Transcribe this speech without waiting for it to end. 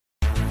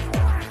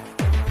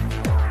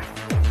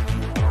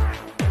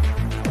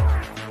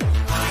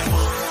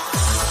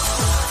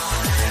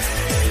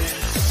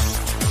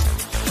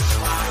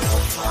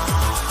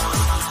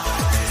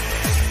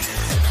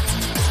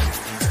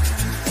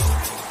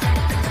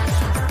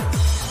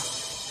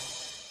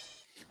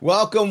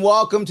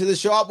Welcome to the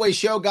Shortway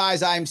Show,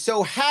 guys. I'm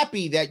so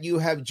happy that you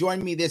have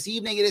joined me this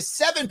evening. It is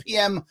 7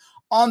 p.m.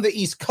 on the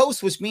East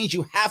Coast, which means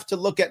you have to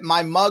look at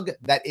my mug.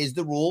 That is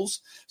the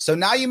rules. So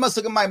now you must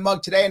look at my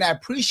mug today, and I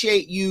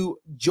appreciate you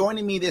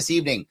joining me this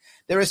evening.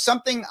 There is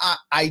something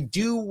I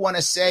do want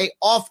to say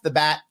off the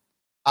bat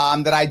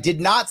that I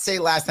did not say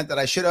last night that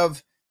I should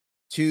have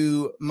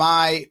to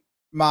my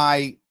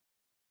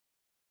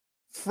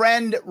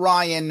friend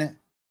Ryan.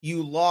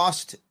 You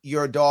lost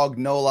your dog,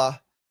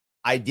 Nola.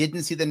 I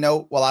didn't see the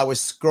note while I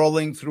was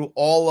scrolling through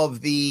all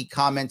of the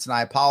comments, and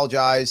I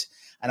apologize.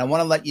 And I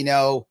want to let you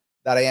know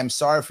that I am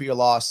sorry for your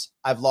loss.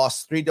 I've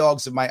lost 3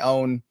 dogs of my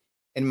own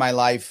in my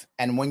life.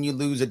 And when you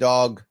lose a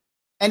dog,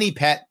 any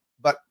pet,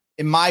 but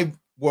in my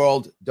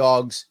world,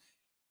 dogs,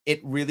 it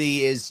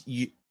really is,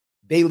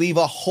 they leave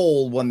a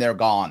hole when they're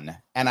gone.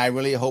 And I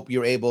really hope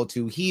you're able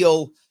to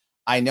heal.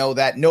 I know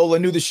that Nola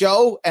knew the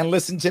show and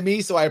listened to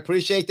me, so I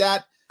appreciate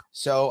that.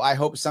 So I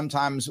hope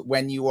sometimes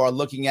when you are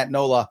looking at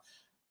Nola,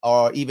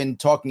 or even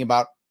talking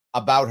about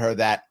her,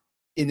 that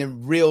in the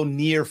real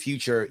near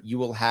future, you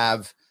will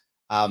have,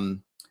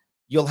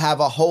 you'll have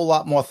a whole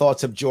lot more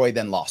thoughts of joy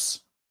than loss.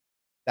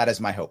 That is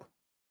my hope.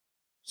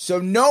 So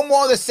no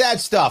more of the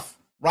sad stuff.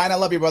 Ryan, I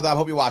love you, brother. I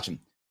hope you're watching.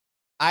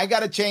 I got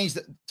to change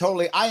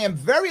totally. I am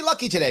very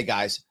lucky today,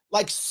 guys,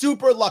 like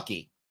super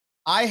lucky.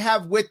 I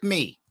have with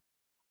me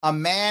a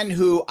man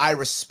who I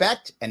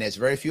respect, and there's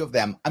very few of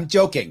them. I'm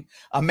joking.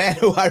 A man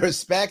who I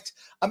respect,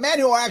 a man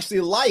who I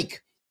actually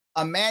like,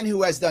 a man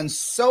who has done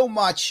so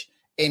much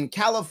in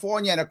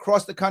California and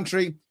across the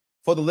country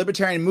for the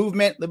Libertarian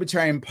movement,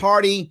 Libertarian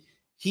Party.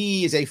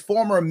 He is a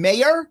former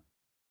mayor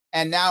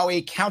and now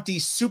a county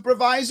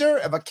supervisor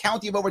of a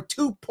county of over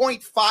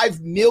 2.5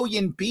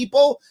 million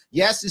people.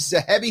 Yes, this is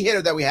a heavy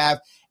hitter that we have.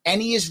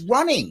 And he is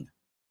running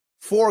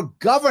for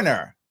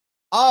governor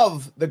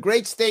of the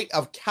great state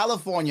of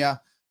California,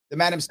 the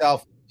man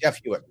himself,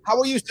 Jeff Hewitt. How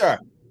are you, sir?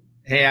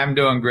 Hey, I'm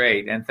doing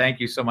great. And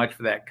thank you so much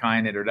for that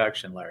kind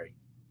introduction, Larry.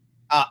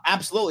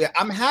 Absolutely.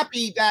 I'm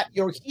happy that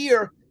you're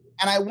here,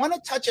 and I want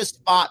to touch a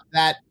spot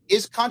that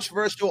is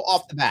controversial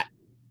off the bat,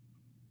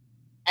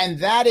 and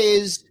that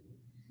is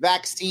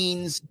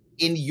vaccines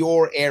in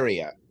your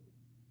area.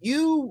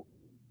 You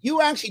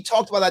actually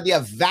talked about the idea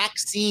of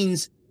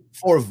vaccines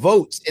for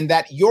votes, in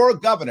that your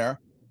governor,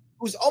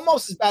 who's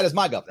almost as bad as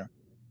my governor,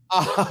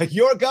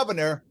 your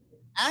governor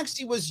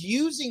actually was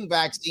using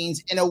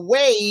vaccines in a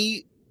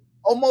way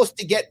almost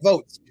to get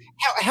votes.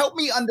 Help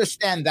me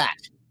understand that.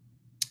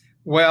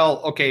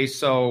 Well, okay,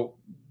 so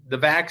the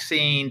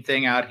vaccine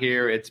thing out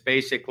here, it's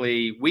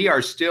basically, we are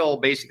still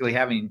basically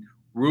having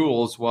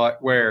rules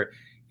where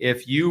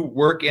if you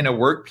work in a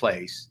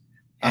workplace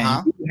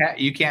and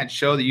you can't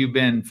show that you've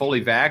been fully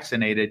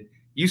vaccinated,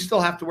 you still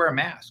have to wear a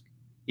mask,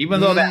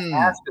 even though that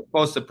mask is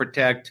supposed to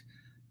protect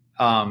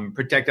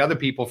other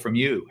people from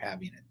you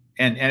having it.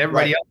 And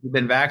everybody else has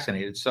been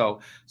vaccinated.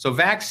 So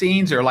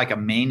vaccines are like a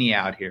mania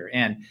out here.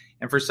 And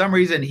for some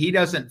reason, he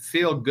doesn't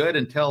feel good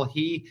until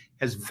he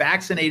has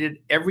vaccinated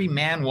every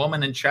man,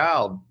 woman, and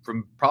child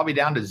from probably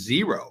down to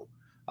zero,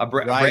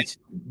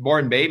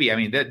 born baby. I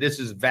mean, this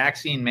is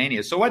vaccine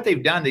mania. So what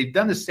they've done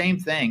the same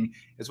thing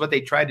as what they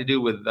tried to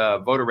do with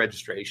voter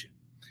registration.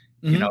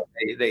 Mm-hmm. You know,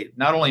 they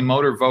not only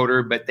motor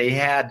voter, but they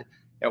had,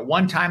 at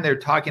one time, they're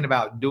talking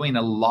about doing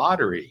a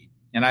lottery.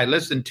 And I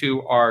listened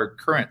to our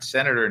current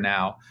senator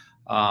now,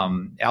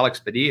 Alex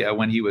Padilla,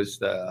 when he was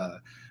the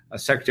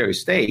Secretary of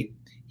State.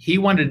 He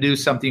wanted to do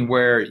something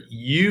where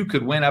you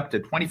could win up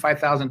to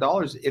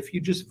 $25,000 if you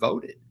just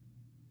voted.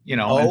 You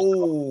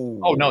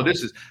know,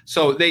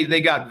 so they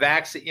got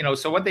vaccine. You know,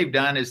 so what they've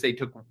done is they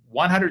took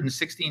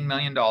 $116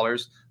 million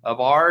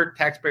of our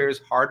taxpayers'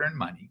 hard-earned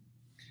money,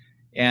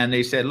 and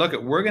they said, "Look,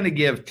 we're going to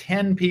give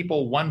 10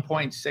 people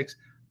 $1.6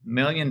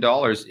 million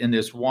in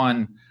this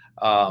one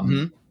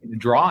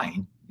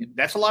drawing."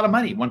 That's a lot of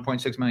money,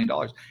 $1.6 million.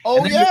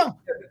 Oh, yeah.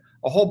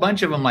 A whole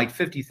bunch of them, like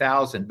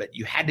 50,000, but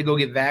you had to go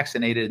get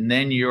vaccinated, and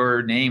then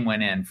your name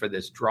went in for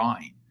this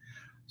drawing.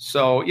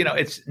 So, you know,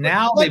 it's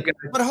now they've got.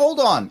 But hold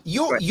on,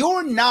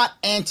 you're not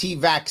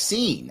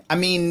anti-vaccine. I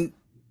mean,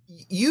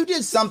 you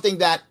did something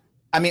that,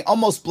 I mean,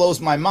 almost blows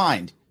my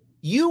mind.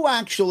 You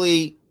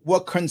actually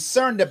were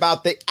concerned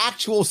about the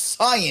actual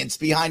science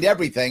behind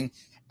everything,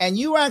 and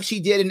you actually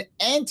did an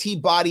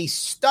antibody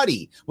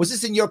study. Was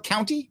this in your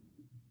county?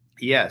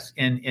 Yes,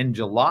 in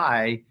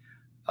July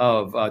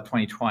of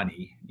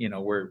 2020, you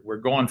know, we're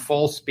going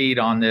full speed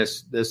on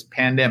this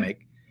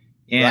pandemic,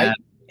 and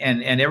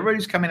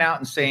everybody's coming out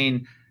and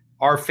saying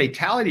our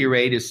fatality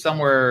rate is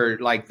somewhere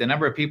like the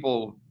number of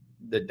people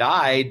that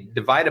died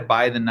divided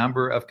by the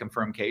number of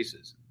confirmed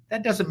cases.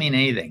 That doesn't mean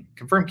anything.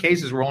 Confirmed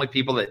cases were only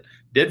people that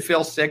did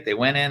feel sick. They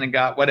went in and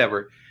got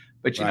whatever.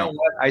 But you know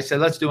what? I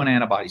said, let's do an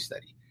antibody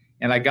study,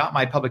 and I got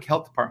my public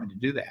health department to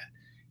do that,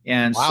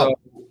 and so.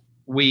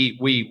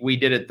 We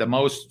did it the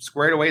most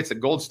squared away. It's the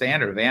gold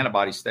standard of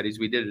antibody studies.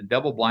 We did a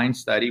double-blind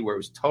study where it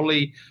was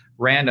totally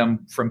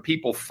random from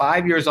people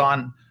 5 years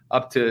on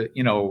up to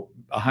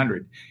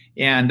 100,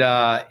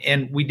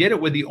 and we did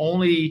it with the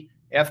only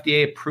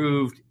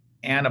FDA-approved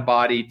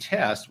antibody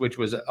test, which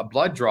was a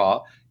blood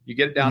draw. You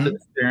get it down to the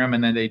serum,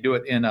 and then they do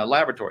it in a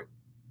laboratory.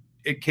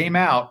 It came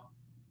out.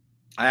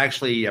 I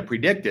actually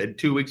predicted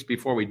 2 weeks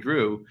before we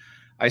drew.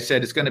 I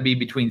said it's going to be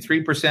between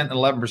 3% and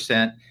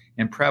 11%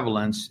 in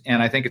prevalence,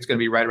 and I think it's going to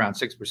be right around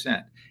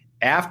 6%.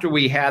 After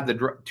we had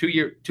the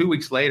 2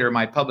 weeks later,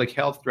 my public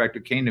health director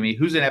came to me,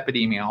 who's an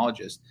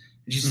epidemiologist,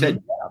 and she said,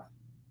 Jeff,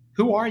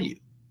 who are you?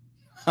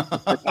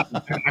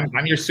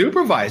 I'm your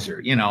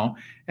supervisor,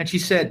 And she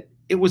said,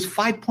 it was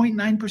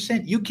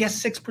 5.9%. You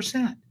guessed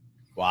 6%.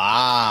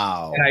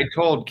 Wow. And I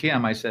told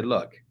Kim, I said,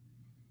 look,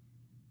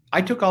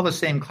 I took all the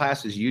same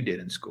classes you did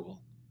in school.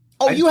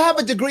 Oh, you have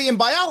a degree in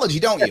biology,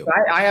 don't you?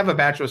 I have a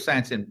Bachelor of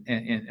Science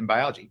in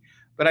biology.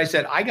 But I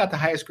said, I got the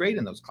highest grade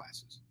in those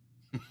classes.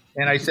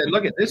 And I said,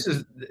 look, this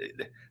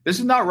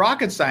is not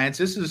rocket science.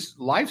 This is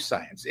life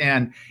science.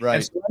 And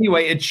so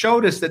anyway, it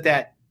showed us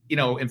that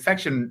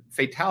infection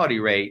fatality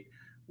rate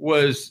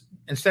was,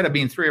 instead of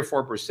being 3 or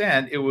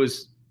 4%, it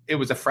was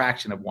a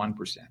fraction of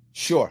 1%.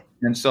 Sure.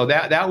 And so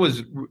that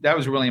was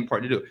really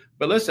important to do.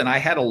 But listen, I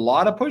had a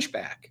lot of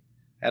pushback.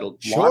 Lot of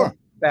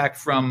pushback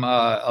from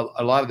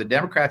a lot of the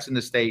Democrats in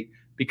the state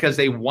because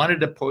they wanted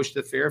to push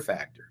the fear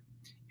factor.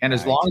 And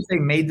as long as they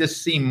made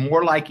this seem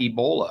more like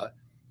Ebola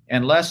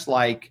and less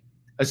like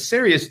a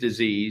serious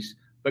disease,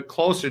 but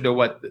closer to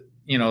what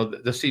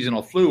the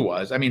seasonal flu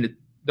was. I mean,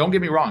 don't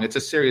get me wrong; it's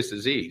a serious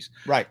disease,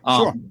 right?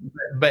 Sure.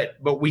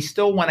 But we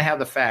still want to have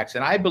the facts,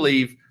 and I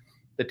believe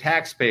the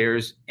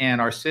taxpayers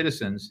and our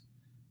citizens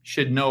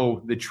should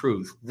know the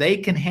truth. They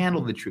can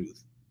handle the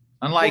truth.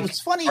 Unlike,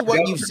 it's funny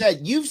what you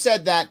said. You've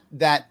said that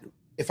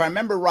if I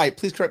remember right,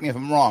 please correct me if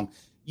I'm wrong.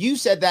 You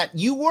said that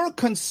you were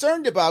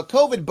concerned about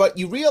COVID, but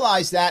you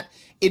realized that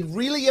it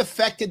really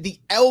affected the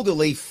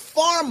elderly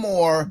far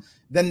more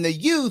than the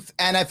youth.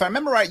 And if I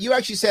remember right, you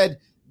actually said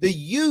the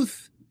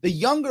youth, the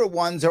younger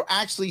ones, are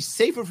actually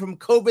safer from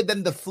COVID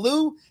than the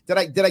flu. Did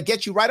I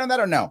get you right on that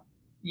or no?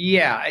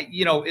 Yeah,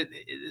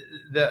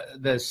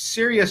 the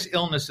serious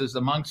illnesses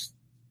amongst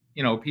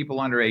people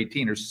under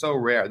 18 are so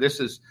rare. This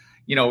is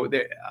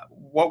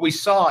what we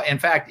saw. In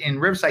fact, in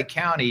Riverside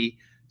County,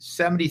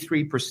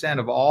 73%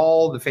 of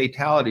all the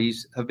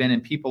fatalities have been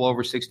in people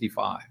over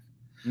 65.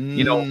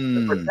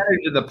 The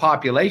percentage of the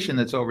population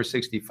that's over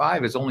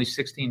 65 is only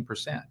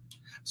 16%.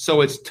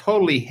 So it's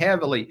totally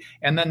heavily.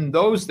 And then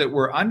those that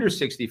were under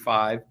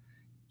 65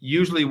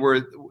 usually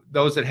were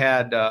those that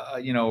had,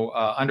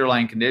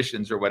 underlying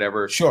conditions or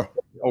whatever. Sure.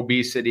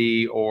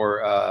 Obesity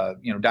or,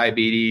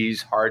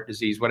 diabetes, heart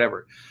disease,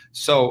 whatever.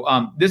 So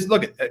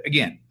look,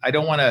 again, I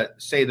don't want to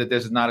say that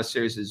this is not a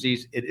serious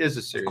disease. It is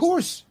a serious disease. Of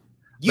course.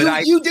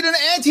 You did an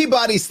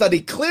antibody study.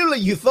 Clearly,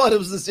 you thought it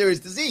was a serious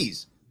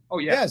disease. Oh,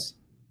 yeah. Yes.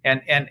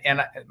 And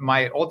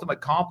my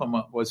ultimate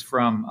compliment was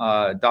from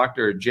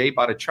Dr. Jay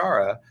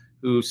Bhattacharya,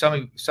 who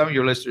some of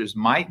your listeners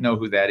might know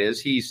who that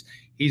is. He's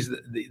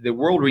the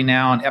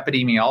world-renowned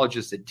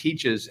epidemiologist that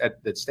teaches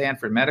at the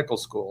Stanford Medical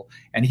School,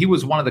 and he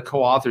was one of the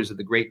co-authors of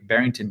the Great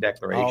Barrington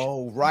Declaration.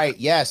 Oh, right.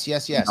 Yes.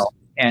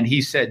 And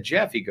he said,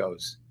 Jeff, he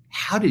goes,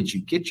 how did you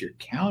get your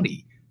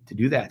county to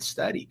do that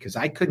study? Because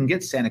I couldn't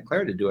get Santa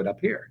Clara to do it up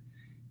here.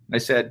 I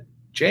said,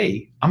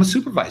 Jay, I'm a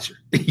supervisor.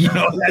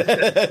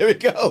 There we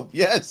go.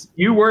 Yes.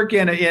 You work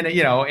and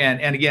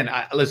again,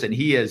 listen,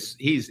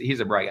 he's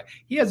a bright guy.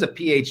 He has a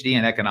PhD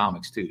in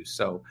economics too.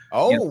 So,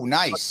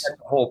 nice. The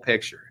whole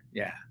picture.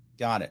 Yeah.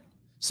 Got it.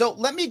 So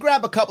let me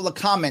grab a couple of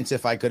comments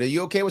if I could. Are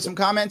you okay with some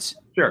comments?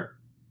 Sure.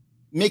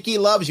 Mickey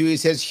loves you. He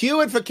says,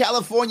 Hewitt for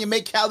California,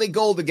 make Cali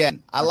gold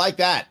again. I like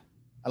that.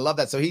 I love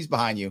that. So he's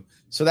behind you.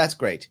 So that's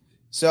great.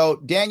 So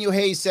Daniel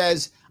Hayes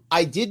says,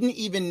 I didn't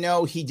even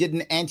know he did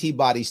an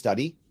antibody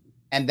study,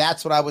 and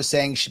that's what I was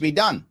saying should be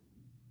done.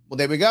 Well,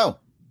 there we go.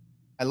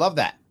 I love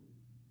that.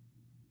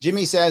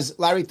 Jimmy says,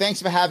 Larry,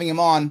 thanks for having him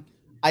on.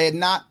 I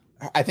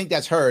think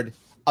that's heard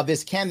of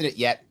this candidate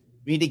yet.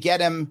 We need to get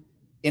him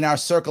in our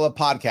circle of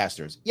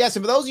podcasters. Yes,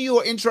 and for those of you who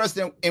are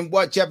interested in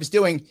what Jeff is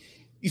doing,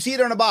 you see it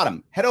on the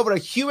bottom. Head over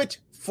to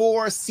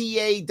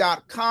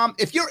Hewitt4ca.com.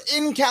 If you're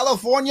in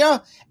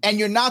California and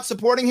you're not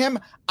supporting him,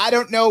 I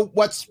don't know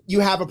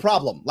you have a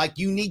problem. Like,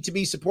 you need to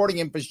be supporting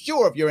him for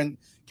sure if you're in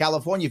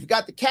California. If you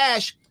got the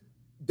cash,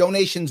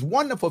 donation's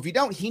wonderful. If you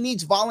don't, he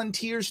needs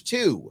volunteers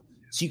too.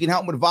 So you can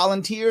help him with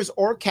volunteers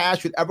or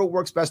cash, whatever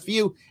works best for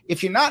you.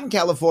 If you're not in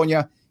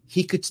California,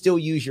 he could still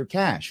use your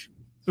cash,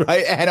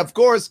 right? And of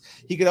course,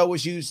 he could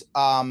always use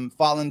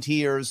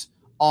volunteers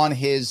on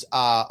his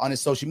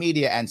social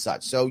media and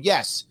such. So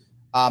yes,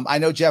 I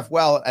know Jeff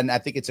well, and I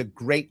think it's a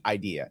great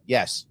idea.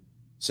 Yes.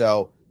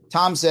 So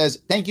Tom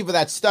says, thank you for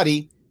that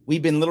study.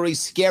 We've been literally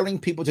scaring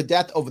people to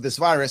death over this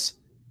virus.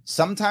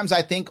 Sometimes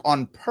I think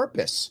on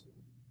purpose.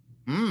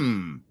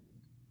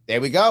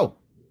 There we go.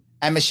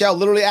 And Michelle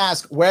literally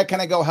asked, where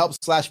can I go help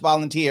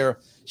 /volunteer?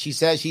 She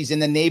says she's in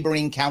the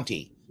neighboring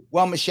county.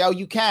 Well, Michelle,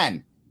 you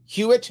can.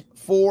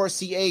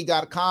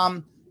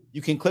 Hewitt4ca.com.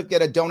 You can click there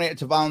to donate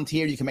to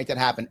volunteer. You can make that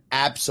happen.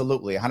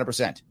 Absolutely.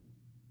 100%.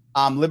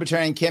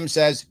 Libertarian Kim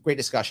says, great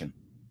discussion.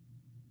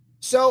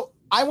 So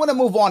I want to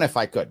move on if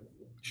I could.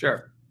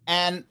 Sure.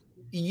 And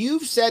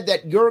you've said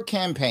that your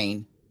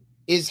campaign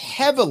is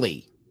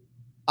heavily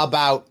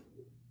about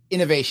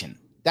innovation.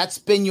 That's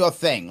been your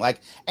thing. Like,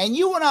 and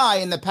you and I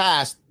in the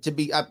past,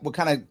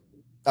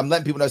 I'm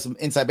letting people know some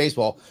inside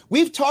baseball.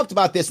 We've talked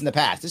about this in the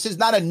past. This is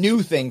not a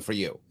new thing for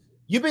you.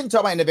 You've been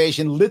talking about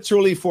innovation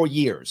literally for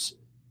years.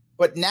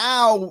 But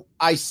now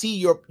I see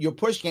you're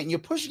pushing it, and you're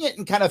pushing it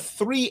in kind of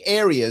three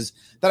areas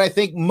that I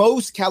think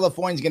most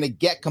Californians are going to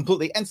get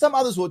completely, and some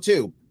others will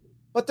too.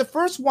 But the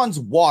first one's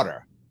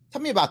water.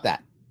 Tell me about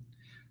that.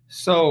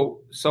 So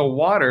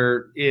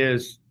water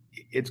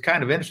it's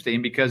kind of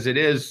interesting because it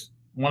is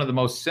one of the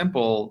most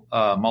simple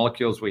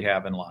molecules we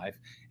have in life,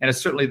 and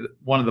it's certainly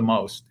one of the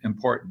most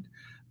important.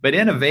 But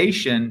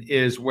innovation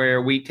is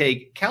where we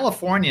take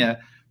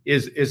California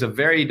is a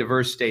very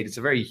diverse state. It's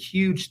a very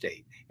huge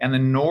state, and the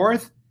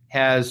North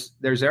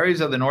there's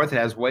areas of the North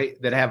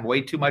that have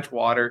way too much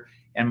water,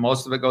 and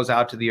most of it goes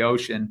out to the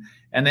ocean.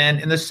 And then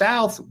in the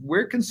South,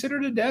 we're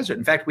considered a desert.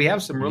 In fact, we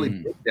have some really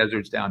big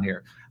deserts down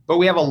here, but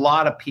we have a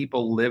lot of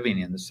people living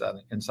in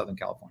Southern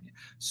California.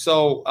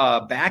 So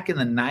back in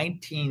the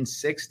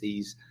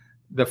 1960s,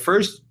 the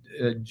first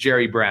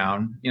Jerry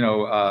Brown,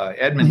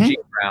 Edmund G.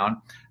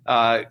 Brown,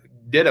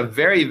 did a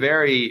very,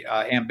 very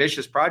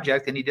ambitious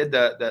project, and he did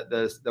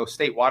the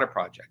State Water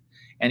Project,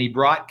 and he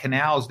brought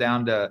canals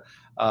down to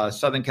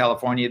Southern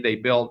California. They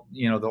built,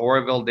 the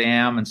Oroville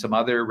Dam and some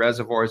other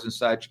reservoirs and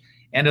such.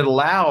 And it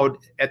allowed,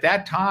 at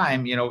that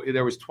time,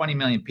 there was 20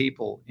 million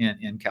people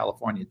in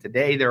California.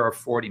 Today, there are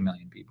 40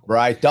 million people.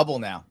 Right, double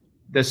now.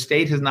 The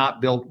state has not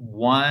built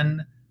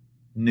one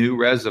new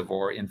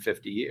reservoir in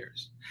 50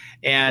 years.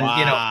 And,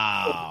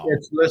 wow.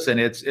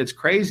 It's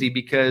crazy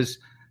because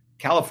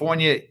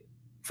California,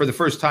 for the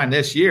first time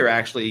this year,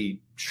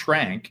 actually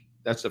shrank.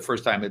 That's the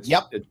first time it's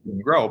going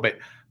to grow. But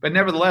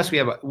nevertheless, we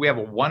have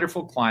a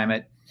wonderful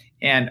climate,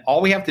 and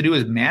all we have to do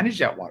is manage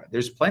that water.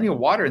 There's plenty of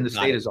water in the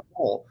state as a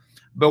whole.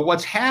 But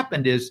what's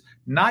happened is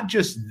not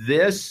just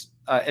this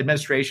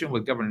administration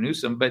with Governor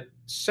Newsom, but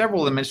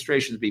several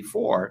administrations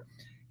before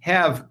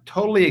have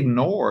totally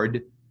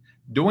ignored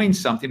doing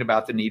something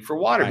about the need for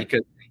water. Right.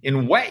 Because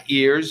in wet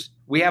years,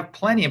 we have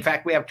plenty. In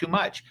fact, we have too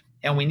much,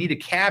 and we need to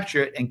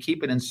capture it and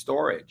keep it in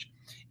storage.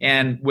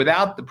 And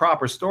without the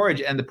proper storage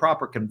and the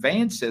proper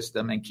conveyance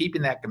system and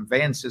keeping that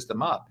conveyance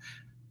system up,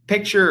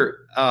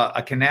 picture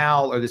a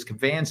canal or this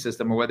conveyance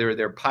system, or whether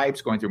they're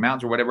pipes going through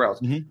mountains or whatever else.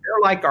 Mm-hmm.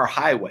 They're like our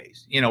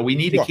highways. We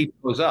need to keep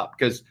those up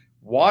because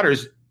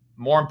water's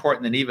more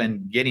important than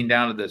even getting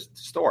down to the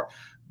store.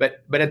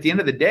 But at the end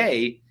of the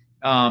day,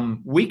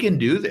 we can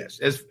do this.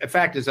 In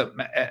fact,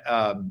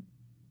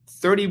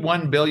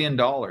 $31 billion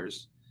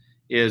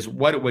is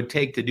what it would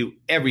take to do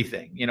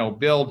everything.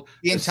 Build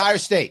the entire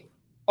state.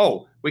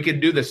 Oh, we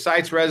could do the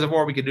Sites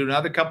Reservoir. We could do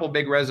another couple of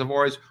big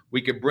reservoirs.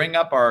 We could bring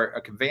up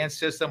our conveyance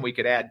system. We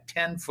could add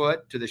 10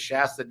 foot to the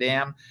Shasta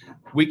Dam.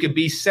 We could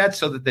be set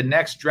so that the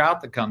next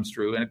drought that comes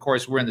through, and of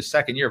course, we're in the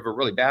second year of a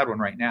really bad one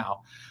right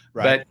now,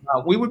 right.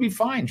 But we would be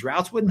fine.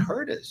 Droughts wouldn't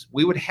hurt us.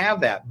 We would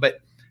have that. But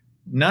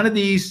none of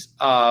these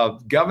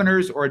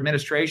governors or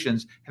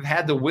administrations have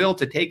had the will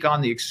to take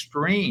on the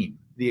extreme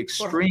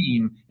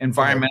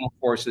environmental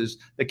forces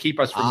that keep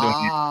us from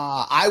doing it.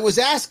 I was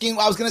going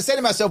to say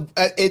to myself,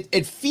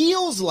 it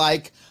feels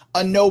like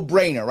a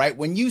no-brainer, right?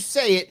 When you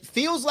say it,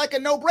 feels like a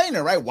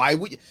no-brainer, right? Why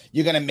would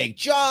you're going to make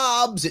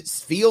jobs? It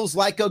feels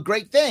like a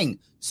great thing.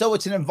 So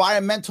it's an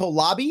environmental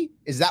lobby?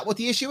 Is that what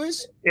the issue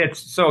is?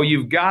 So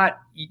you've got,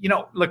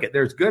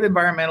 there's good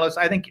environmentalists.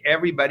 I think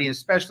everybody,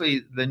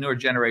 especially the newer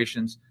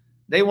generations,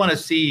 they want to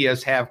see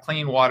us have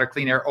clean water,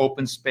 clean air,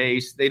 open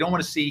space. They don't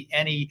want to see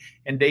any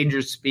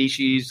endangered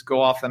species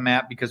go off the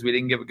map because we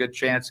didn't give a good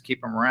chance to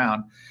keep them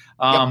around.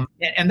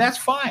 And that's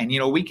fine.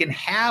 We can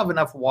have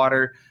enough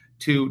water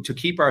to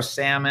keep our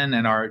salmon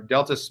and our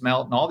delta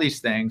smelt and all these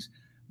things,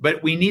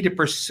 but we need to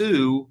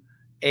pursue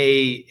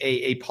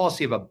a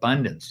policy of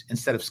abundance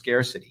instead of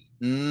scarcity.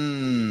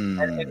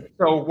 And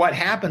so what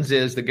happens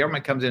is the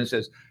government comes in and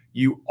says,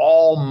 you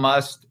all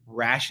must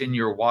ration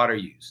your water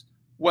use.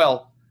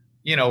 Well,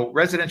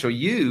 residential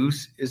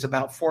use is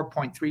about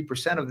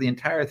 4.3% of the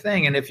entire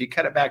thing. And if you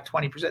cut it back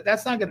 20%,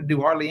 that's not going to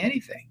do hardly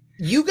anything.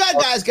 You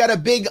guys got a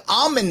big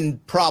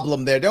almond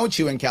problem there, don't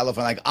you, in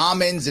California? Like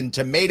almonds and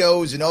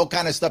tomatoes and all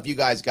kind of stuff you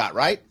guys got,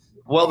 right?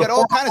 Well, you got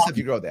all kind of stuff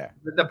you grow there.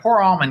 The poor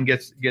almond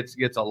gets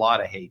a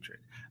lot of hatred.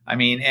 I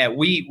mean,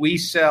 we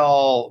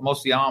sell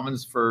most of the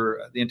almonds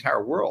for the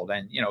entire world,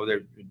 and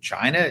they're in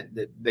China.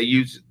 They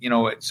use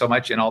it so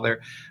much in all there,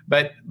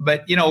 but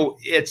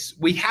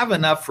we have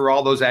enough for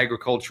all those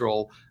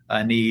agricultural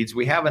needs.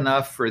 We have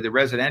enough for the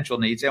residential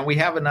needs, and we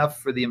have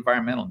enough for the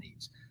environmental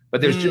needs.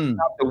 But there's just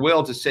not the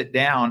will to sit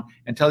down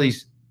and tell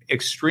these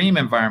extreme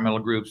environmental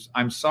groups,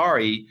 I'm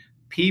sorry,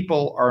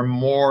 people are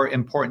more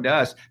important to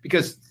us,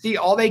 because see,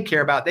 all they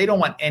care about, they don't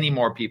want any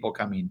more people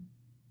coming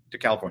to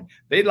California.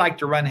 They'd like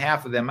to run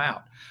half of them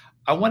out.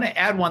 I want to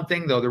add one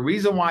thing, though. The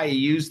reason why I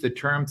use the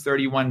term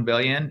 31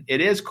 billion, it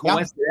is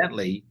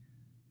coincidentally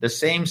the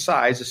same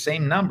size, the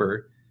same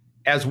number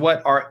as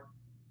what our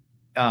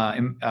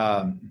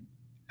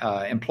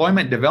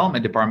Employment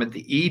Development Department,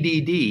 the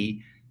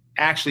EDD,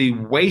 actually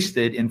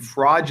wasted in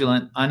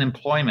fraudulent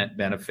unemployment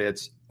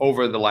benefits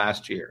over the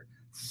last year.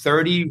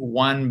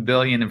 31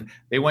 billion.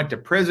 They went to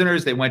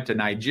prisoners. They went to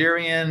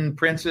Nigerian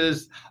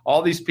princes,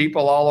 all these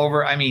people all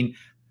over. I mean,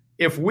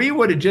 if we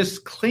would have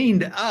just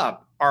cleaned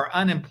up our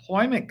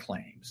unemployment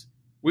claims,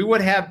 we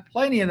would have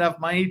plenty enough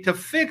money to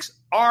fix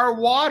our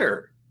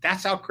water.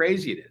 That's how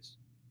crazy it is.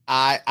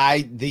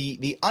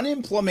 The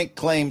unemployment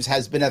claims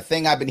has been a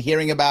thing I've been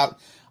hearing about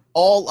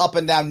all up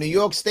and down New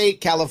York State,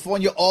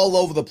 California, all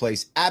over the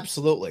place.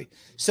 Absolutely.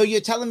 So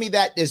you're telling me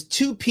that there's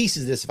two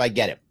pieces of this, if I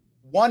get it.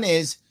 One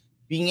is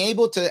being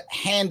able to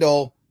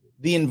handle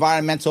the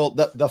environmental,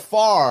 the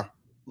far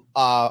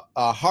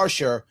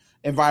harsher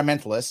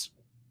environmentalists,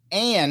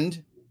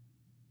 and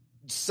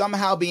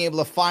somehow being able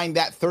to find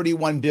that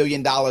 $31 billion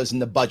in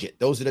the budget.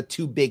 Those are the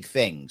two big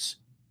things.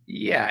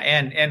 Yeah,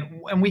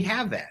 and we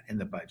have that in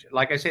the budget.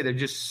 Like I say, there's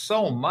just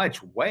so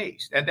much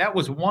waste, and that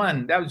was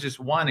just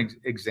one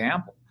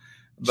example.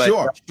 But,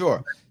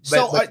 sure.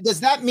 But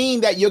does that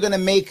mean that you're going to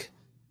make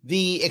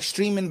the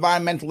extreme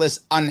environmentalists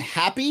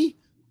unhappy,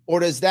 or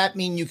does that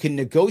mean you can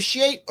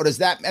negotiate, or does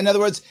that, in other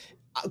words,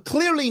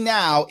 clearly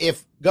now,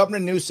 if Governor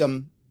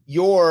Newsom,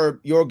 your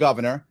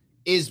governor,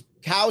 is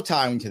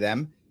kowtowing to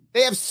them,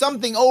 they have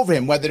something over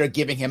him, whether they're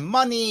giving him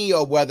money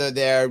or whether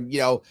they're,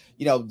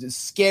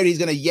 scared he's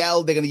going to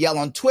yell. They're going to yell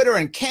on Twitter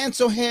and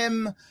cancel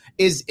him.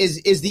 Is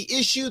the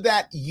issue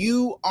that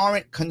you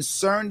aren't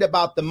concerned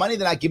about the money?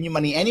 They're not giving you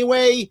money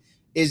anyway.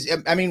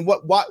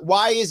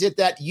 Why is it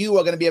that you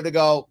are going to be able to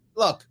go,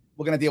 look,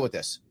 we're going to deal with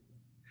this?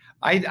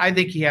 I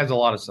think he has a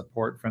lot of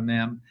support from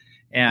them.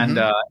 And,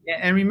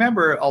 and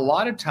remember, a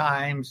lot of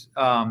times,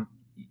 a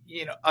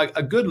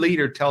good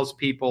leader tells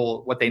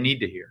people what they need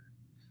to hear.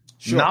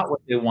 Sure. Not what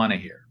they want to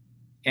hear.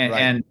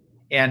 And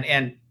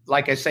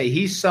like I say,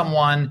 he's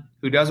someone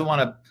who doesn't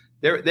want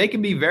to, they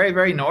can be very,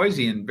 very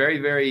noisy and very,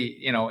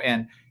 very,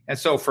 and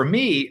so for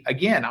me,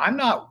 again,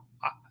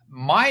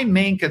 my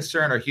main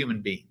concern are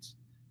human beings.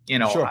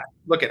 Sure.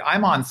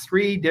 I'm on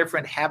 3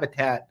 different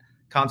habitat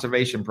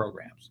conservation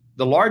programs.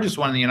 The largest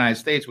one in the United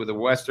States with the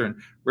Western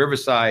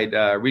Riverside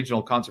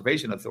Regional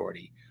Conservation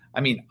Authority.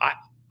 I mean,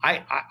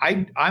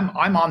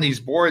 I'm on these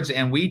boards,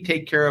 and we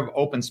take care of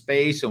open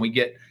space, and we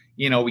get,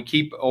 we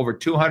keep over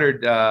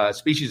 200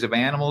 species of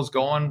animals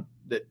going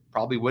that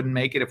probably wouldn't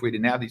make it if we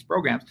didn't have these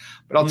programs.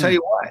 But I'll tell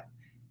you what,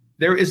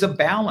 there is a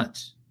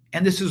balance,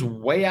 and this is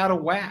way out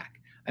of whack.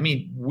 I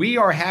mean, we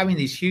are having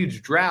these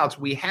huge droughts.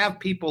 We have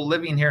people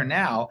living here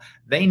now.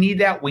 They need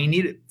that. We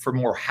need it for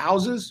more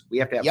houses. We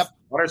have to have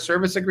water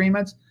service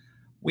agreements.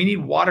 We need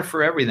water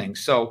for everything.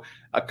 So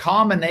a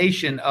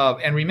combination of,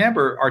 and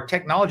remember, our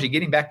technology,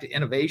 getting back to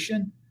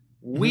innovation,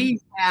 we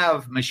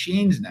have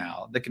machines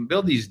now that can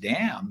build these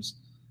dams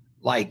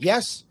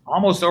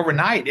almost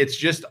overnight. It's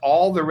just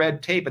all the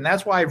red tape. And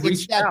that's why I've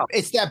reached out.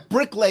 It's that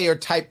bricklayer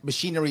type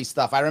machinery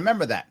stuff. I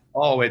remember that.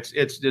 Oh, it's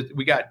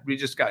we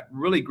just got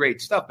really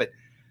great stuff.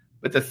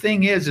 But the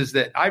thing is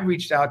that I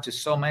reached out to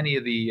so many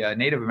of the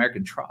Native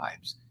American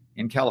tribes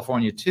in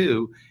California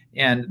too.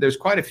 And there's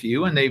quite a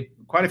few, and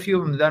quite a few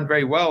of them have done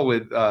very well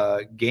with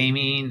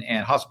gaming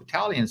and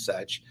hospitality and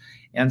such.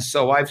 And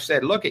so I've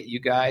said, look at you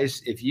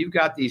guys, if you've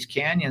got these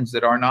canyons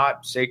that are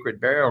not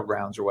sacred burial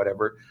grounds or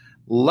whatever,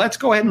 let's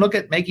go ahead and look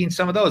at making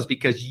some of those,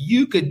 because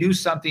you could do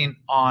something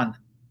on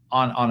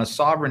a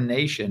sovereign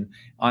nation,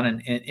 on an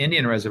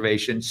Indian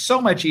reservation,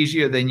 so much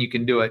easier than you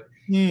can do it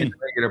in the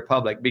regular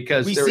public,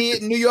 because we see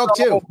it in New York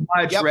too.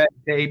 Much red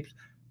tape.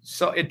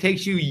 So it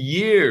takes you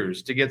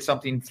years to get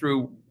something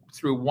through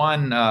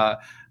one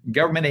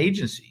government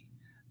agency.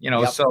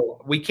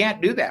 So we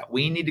can't do that.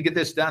 We need to get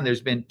this done.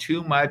 There's been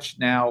too much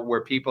now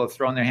where people have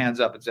thrown their hands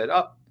up and said,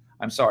 oh,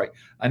 I'm sorry.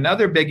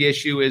 Another big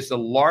issue is the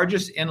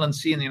largest inland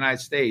sea in the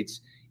United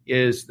States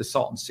is the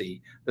Salton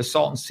Sea. The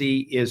Salton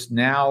Sea is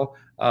now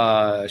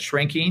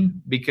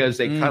shrinking because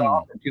they cut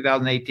off in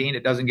 2018.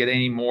 It doesn't get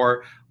any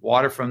more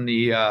water from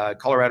the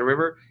Colorado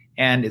River.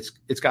 And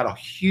it's got a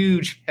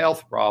huge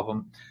health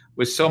problem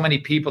with so many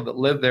people that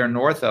live there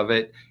north of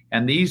it.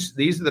 And these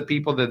are the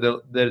people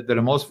that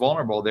are most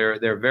vulnerable.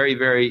 They're very,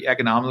 very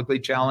economically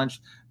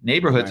challenged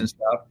neighborhoods and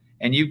stuff.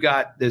 And you've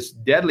got this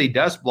deadly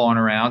dust blowing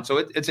around. So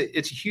it's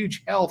a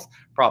huge health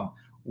problem.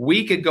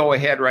 We could go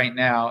ahead right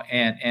now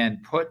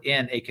and put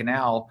in a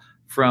canal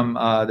from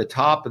the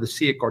top of the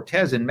Sea of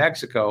Cortez in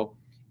Mexico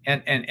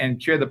and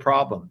cure the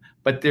problem.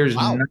 But there's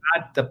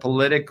not the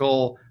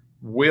political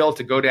will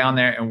to go down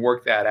there and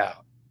work that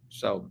out.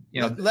 So,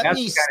 let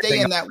me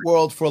stay in that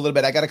world for a little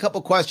bit. I got a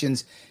couple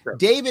questions. Sure.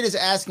 David is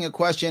asking a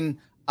question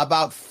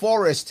about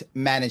forest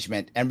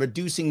management and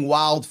reducing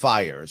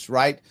wildfires,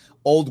 right?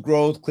 Old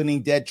growth,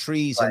 cleaning dead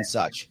trees and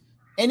such.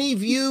 Any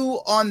view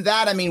on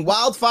that? I mean,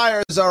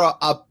 wildfires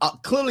are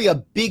clearly a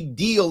big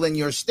deal in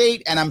your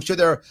state, and I'm sure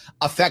they're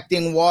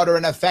affecting water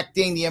and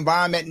affecting the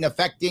environment and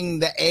affecting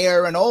the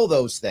air and all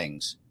those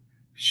things.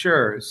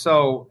 Sure.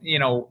 So,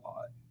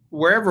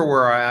 wherever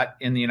we're at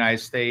in the United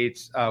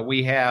States,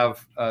 we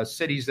have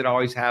cities that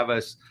always have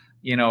us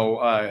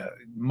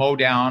mow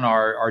down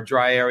our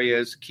dry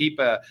areas, keep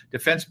a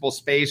defensible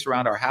space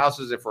around our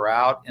houses if we're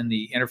out in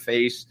the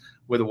interface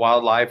with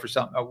wildlife or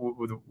something,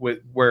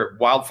 with where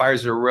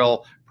wildfires are a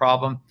real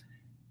problem.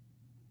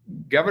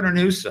 Governor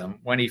Newsom,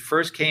 when he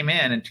first came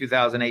in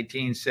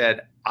 2018,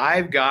 said,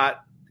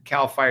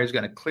 Cal Fire is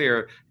going to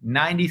clear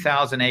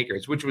 90,000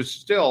 acres, which was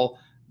still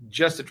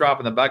just a drop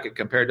in the bucket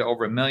compared to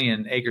over 1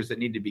 million acres that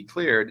need to be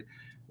cleared.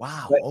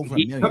 Wow, but over 1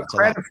 million. He took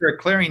credit for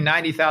clearing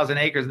 90,000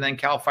 acres, and then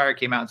Cal Fire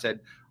came out and said,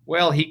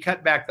 well, he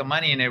cut back the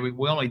money and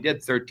we only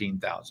did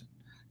 13,000.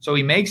 So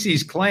he makes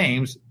these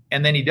claims,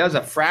 and then he does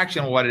a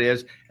fraction of what it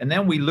is, and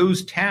then we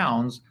lose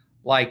towns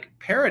like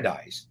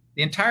Paradise.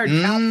 The entire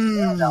town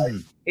of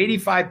Paradise,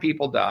 85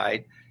 people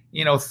died,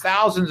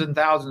 thousands and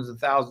thousands and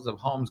thousands of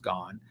homes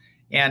gone.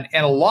 And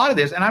a lot of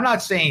this, and I'm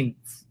not saying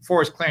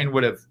forest clearing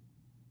would have,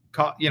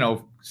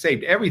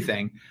 saved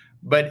everything,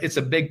 but it's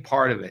a big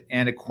part of it.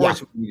 And of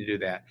course, we need to do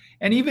that.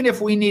 And even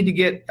if we need to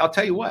get, I'll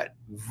tell you what,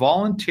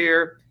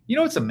 volunteer.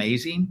 It's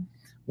amazing.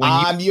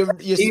 When you're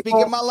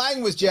speaking my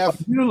language,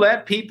 Jeff. You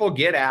let people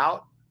get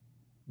out,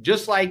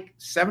 just like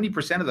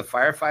 70% of the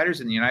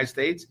firefighters in the United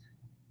States,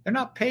 they're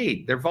not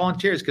paid. They're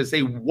volunteers because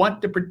they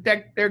want to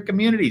protect their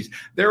communities,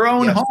 their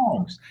own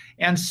homes.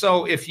 And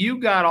so if you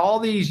got all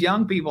these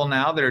young people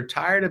now that are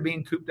tired of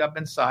being cooped up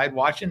inside,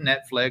 watching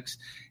Netflix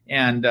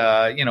and,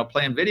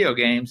 playing video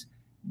games,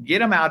 get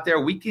them out there.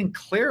 We can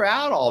clear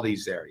out all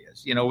these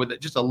areas, with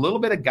just a little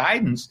bit of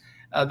guidance.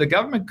 The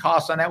government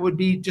cost on that would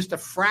be just a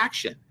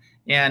fraction.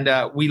 And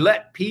we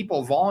let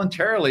people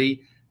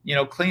voluntarily,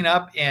 clean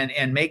up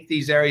and make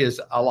these areas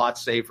a lot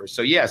safer.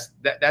 So yes,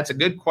 that's a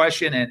good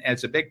question, and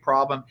it's a big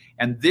problem.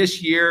 And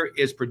this year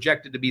is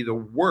projected to be the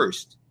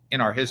worst in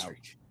our history.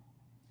 Ouch.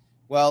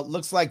 Well,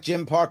 looks like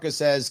Jim Parker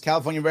says,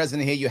 California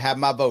resident here, you have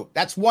my vote.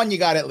 That's one you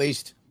got at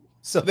least.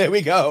 So there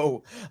we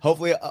go.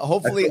 Hopefully a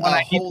whole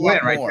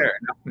lot right more.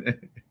 There.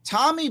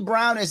 Tommy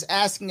Brown is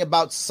asking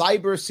about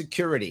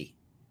cybersecurity.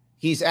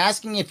 He's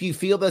asking if you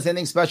feel there's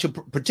anything special,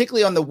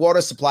 particularly on the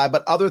water supply,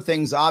 but other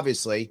things,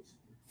 obviously,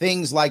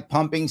 things like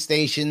pumping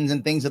stations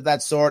and things of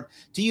that sort.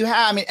 Do you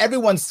have,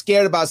 everyone's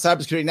scared about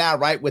cybersecurity now,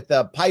 right? With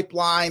the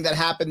pipeline that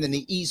happened in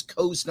the East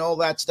Coast and all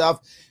that stuff.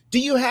 Do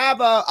you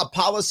have a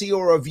policy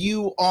or a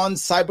view on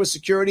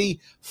cybersecurity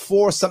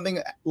for something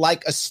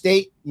like a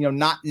state,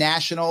 not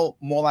national,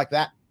 more like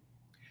that?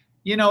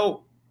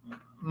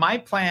 My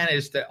plan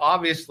is to,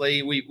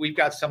 obviously, we've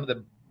got some of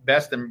the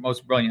best and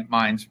most brilliant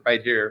minds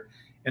right here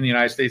in the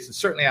United States, and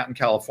certainly out in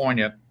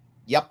California.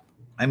 Yep.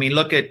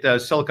 Look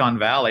at Silicon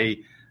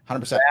Valley.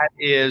 100%. That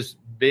has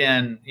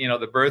been,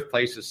 the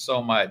birthplace of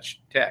so much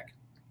tech.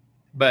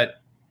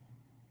 But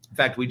in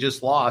fact, we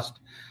just lost,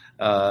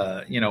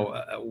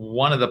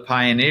 one of the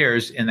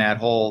pioneers in that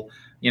whole,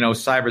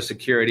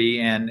 cybersecurity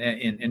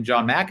and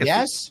John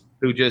McAfee,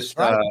 who just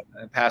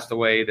passed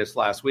away this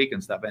last week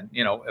and stuff, and,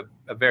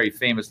 a very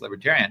famous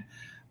libertarian.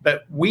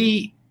 But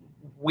we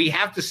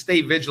have to stay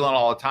vigilant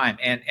all the time.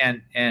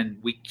 And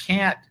we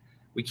can't,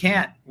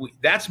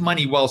 that's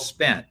money well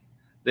spent.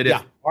 That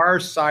if our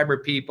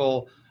cyber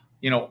people,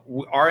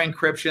 our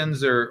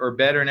encryptions are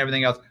better and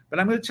everything else.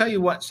 But I'm going to tell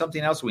you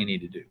something else we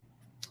need to do.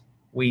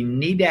 We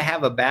need to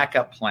have a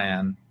backup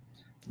plan,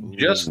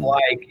 just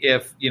like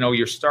if,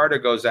 your starter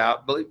goes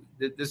out.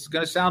 This is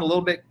going to sound a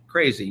little bit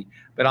crazy,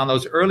 but on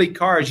those early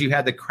cars, you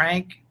had the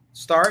crank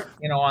start,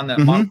 on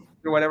the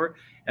or whatever.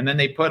 And then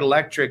they put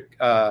electric,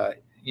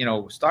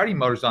 starting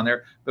motors on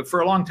there. But for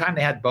a long time,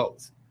 they had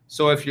both.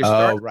 So if you're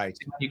starting,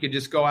 you could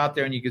just go out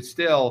there and you could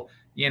still,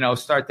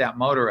 start that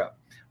motor up.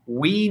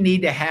 We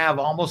need to have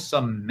almost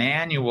some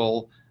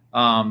manual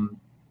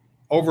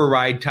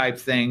override type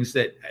things.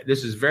 That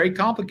this is very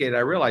complicated. I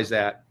realize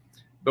that,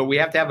 but we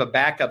have to have a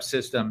backup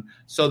system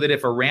so that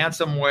if a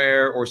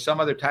ransomware or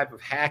some other type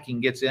of hacking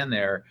gets in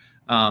there,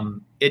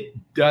 it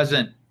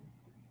doesn't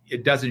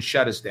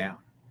shut us down.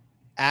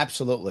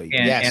 Absolutely.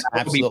 And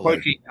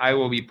absolutely. I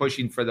will be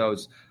pushing for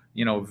those,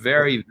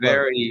 very,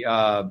 very.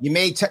 You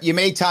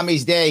made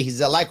Tommy's day. He's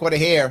a like what I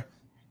hear.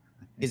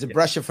 He's a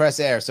breath of fresh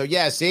air. So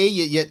see,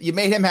 you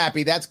made him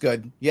happy. That's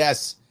good.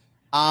 Yes.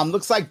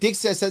 Looks like Dix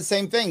says the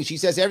same thing. She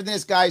says everything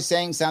this guy is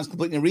saying sounds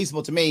completely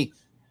reasonable to me.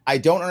 I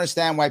don't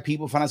understand why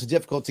people find it so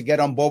difficult to get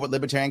on board with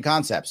libertarian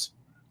concepts.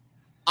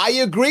 I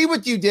agree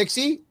with you,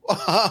 Dixie.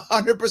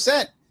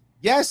 100%.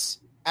 Yes,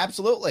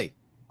 absolutely.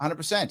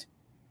 100%.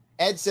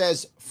 Ed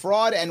says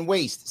fraud and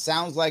waste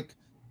sounds like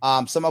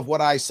some of what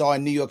I saw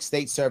in New York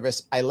State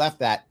Service. I left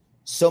that.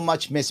 So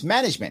much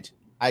mismanagement.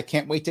 I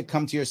can't wait to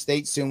come to your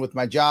state soon with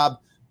my job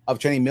of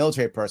training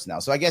military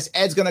personnel. So I guess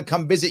Ed's going to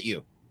come visit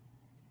you.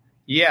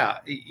 Yeah,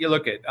 you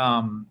look at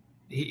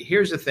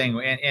here's the thing,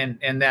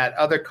 and that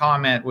other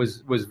comment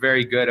was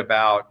very good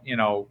about,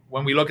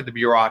 when we look at the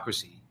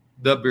bureaucracy,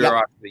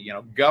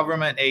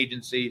 government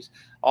agencies,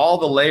 all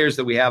the layers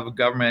that we have of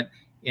government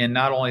in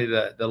not only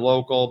the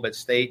local, but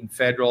state and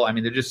federal.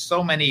 There's just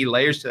so many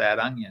layers to that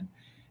onion.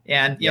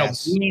 And,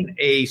 being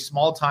a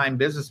small time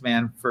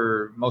businessman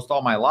for most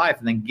all my life,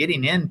 and then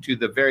getting into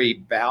the very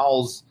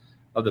bowels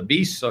of the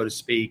beast, so to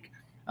speak,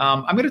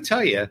 I'm going to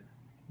tell you,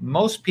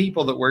 most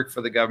people that work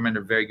for the government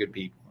are very good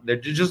people. They're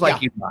just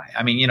like you and I.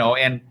 I mean,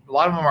 and a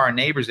lot of them are our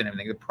neighbors and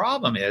everything. The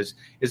problem is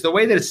the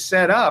way that it's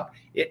set up,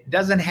 it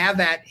doesn't have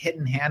that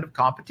hidden hand of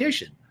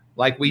competition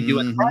like we do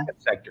in the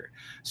private sector.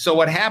 So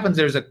what happens,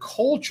 there's a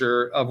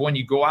culture of when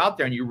you go out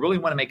there and you really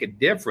want to make a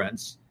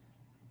difference,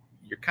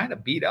 you're kind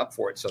of beat up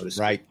for it, so to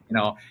speak. Right.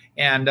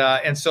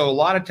 And so a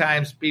lot of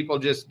times people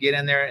just get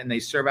in there and they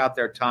serve out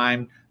their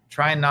time,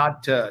 trying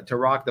not to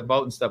rock the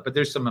boat and stuff. But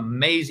there's some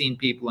amazing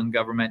people in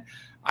government.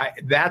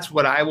 That's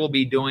what I will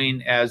be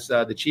doing as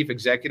the chief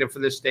executive for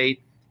the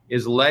state,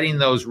 is letting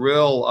those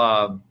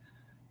real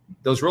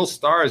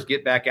stars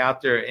get back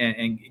out there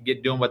and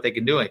get doing what they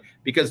can do.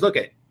 Because look,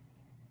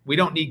 we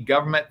don't need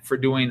government for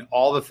doing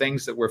all the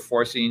things that we're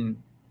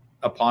forcing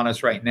upon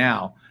us right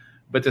now.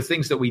 But the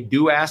things that we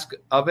do ask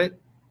of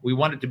it, we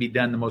want it to be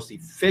done the most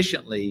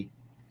efficiently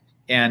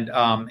and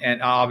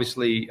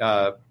obviously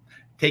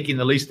taking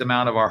the least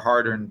amount of our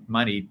hard-earned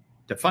money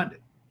to fund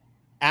it.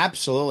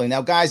 Absolutely.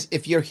 Now, guys,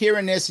 if you're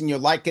hearing this and you're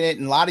liking it,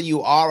 and a lot of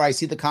you are, I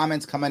see the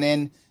comments coming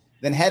in,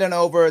 then head on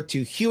over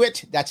to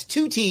Hewitt. That's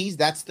 2 T's.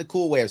 That's the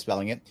cool way of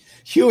spelling it.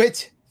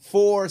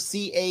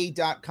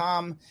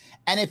 Hewitt4ca.com.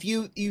 And if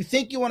you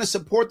think you want to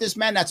support this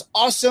man, that's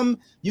awesome.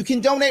 You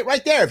can donate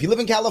right there. If you live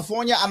in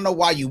California, I don't know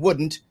why you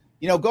wouldn't.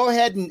 Go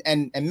ahead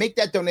and make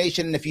that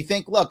donation. And if you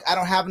think, look, I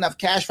don't have enough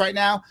cash right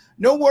now,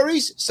 no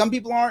worries. Some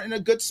people aren't in a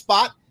good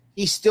spot.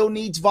 He still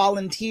needs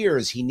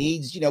volunteers. He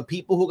needs,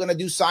 people who are going to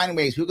do sign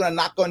waves, who are going to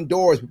knock on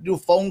doors, who do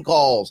phone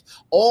calls,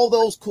 all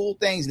those cool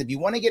things. And if you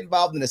want to get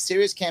involved in a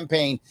serious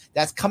campaign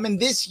that's coming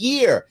this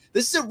year,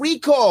 this is a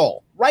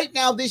recall right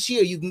now this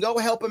year. You can go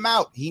help him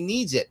out. He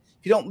needs it.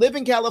 If you don't live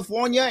in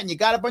California and you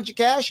got a bunch of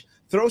cash,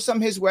 throw some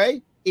his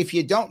way. If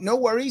you don't, no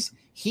worries.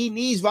 He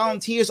needs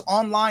volunteers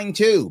online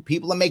too.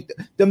 People to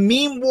the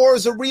meme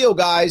wars are real,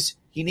 guys.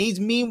 He needs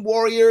meme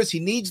warriors. He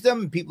needs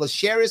them. People to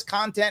share his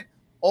content.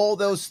 All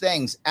those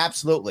things.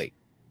 Absolutely.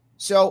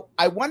 So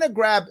I want to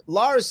grab,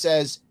 Laura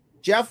says,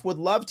 Jeff would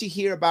love to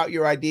hear about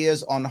your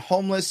ideas on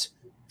homeless,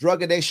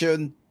 drug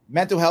addiction,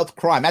 mental health,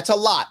 crime. That's a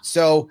lot.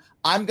 So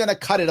I'm going to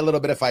cut it a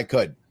little bit if I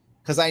could,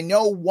 because I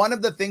know one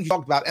of the things you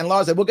talked about, and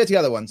Laura said, we'll get to the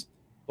other ones,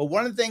 but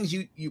one of the things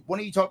you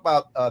talk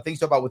about, things you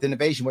talk about with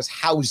innovation was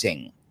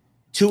housing,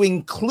 to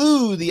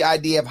include the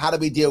idea of how do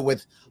we deal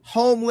with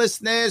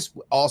homelessness,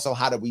 also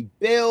how do we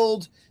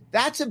build.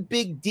 That's a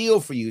big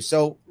deal for you.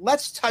 So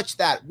let's touch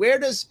that.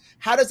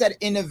 How does that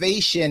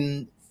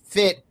innovation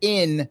fit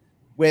in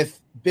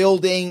with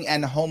building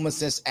and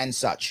homelessness and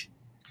such?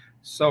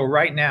 So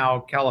right now,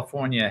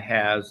 California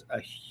has a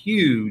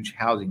huge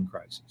housing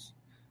crisis.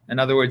 In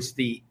other words,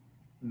 the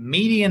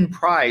median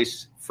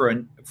price for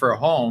a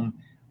home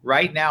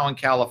right now in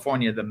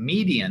California, the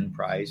median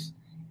price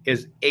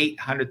is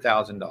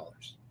 $800,000.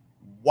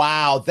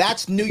 Wow,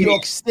 that's New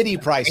York City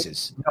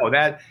prices.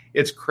 No,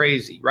 it's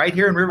crazy. Right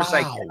here in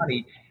Riverside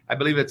County, I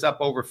believe it's up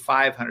over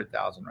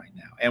 500,000 right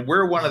now, and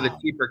we're one of the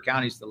cheaper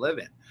counties to live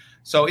in.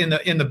 So in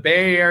the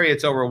Bay Area,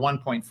 it's over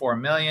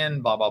 1.4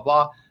 million. Blah blah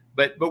blah.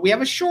 But we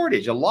have a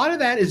shortage. A lot of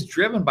that is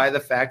driven by the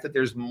fact that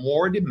there's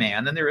more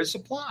demand than there is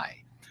supply.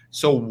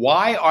 So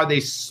why are they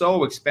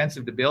so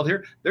expensive to build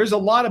here? There's a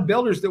lot of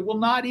builders that will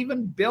not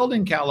even build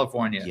in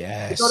California.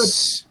 Yes. They go to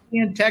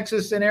in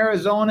Texas and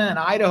Arizona and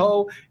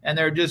Idaho, and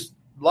they're just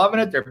loving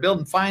it. They're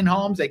building fine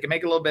homes. They can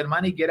make a little bit of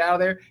money, get out of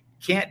there.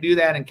 Can't do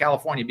that in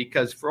California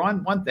because, for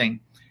one thing,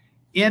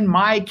 in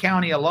my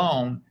county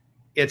alone,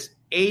 it's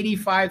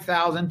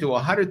 $85,000 to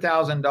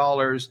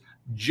 $100,000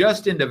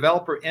 just in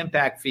developer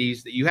impact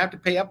fees that you have to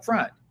pay up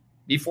front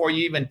before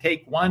you even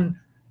take one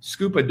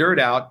scoop of dirt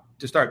out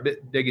to start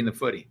digging the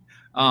footing.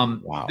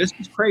 Wow. This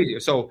is crazy.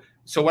 So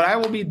what I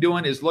will be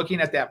doing is looking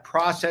at that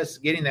process,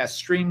 getting that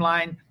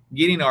streamlined,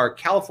 getting our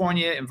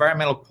California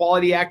Environmental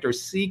Quality Act, or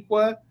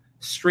CEQA,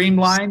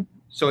 streamlined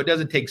so it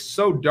doesn't take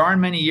so darn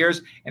many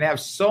years and have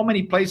so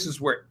many places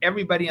where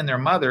everybody and their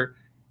mother,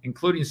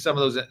 including some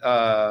of those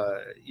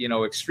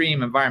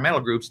extreme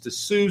environmental groups, to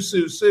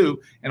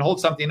sue and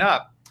hold something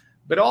up.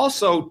 But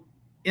also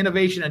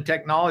innovation and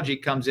technology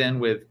comes in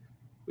with,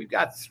 we've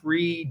got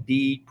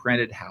 3D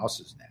printed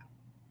houses now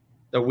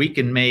that we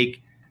can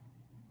make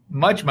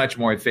much, much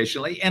more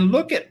efficiently. And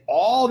look at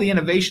all the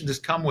innovations that's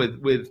come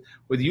with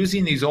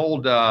using these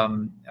old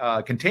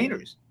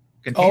containers.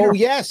 Oh,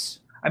 yes.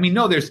 I mean,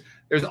 no, there's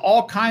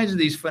all kinds of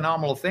these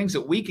phenomenal things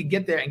that we could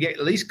get there and get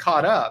at least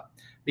caught up,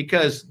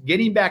 because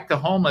getting back to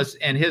homeless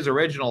and his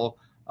original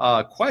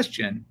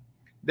question,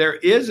 there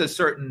is a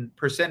certain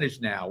percentage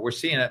now. We're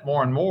seeing it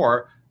more and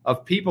more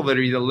of people that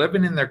are either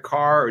living in their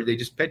car or they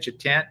just pitch a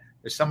tent.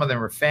 There's some of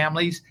them are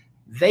families.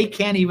 They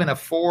can't even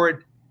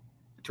afford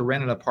to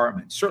rent an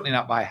apartment, certainly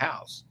not buy a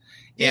house.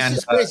 This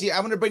is crazy. I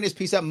want to bring this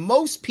piece up.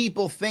 Most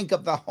people think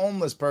of the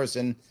homeless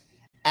person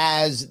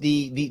as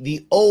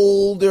the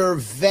older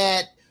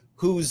vet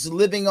who's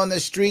living on the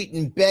street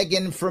and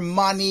begging for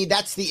money.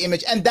 That's the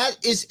image. And that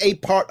is a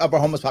part of our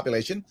homeless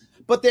population.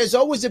 But there's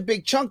always a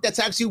big chunk that's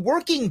actually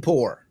working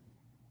poor.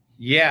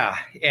 Yeah.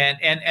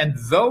 And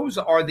those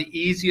are the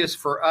easiest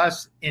for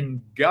us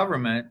in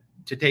government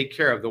to take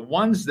care of. The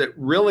ones that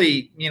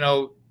really,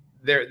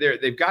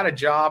 they've got a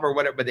job or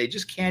whatever, but they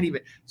just can't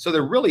even. So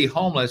they're really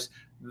homeless.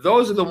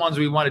 Those are the ones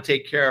we want to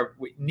take care of.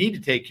 We need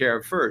to take care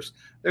of first.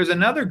 There's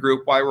another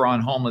group, while we're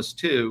on homeless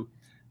too,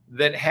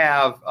 that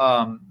have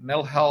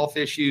mental health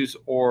issues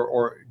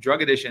or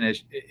drug addiction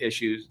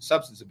issues,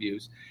 substance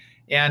abuse.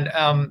 And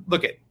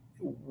look,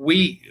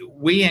 we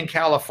in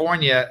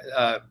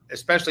California,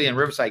 especially in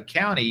Riverside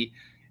County,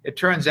 it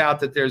turns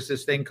out that there's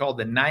this thing called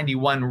the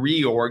 91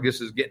 reorg.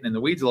 This is getting in the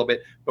weeds a little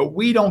bit, but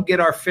we don't get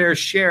our fair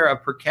share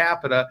of per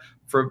capita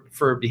for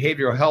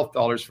behavioral health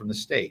dollars from the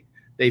state.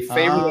 They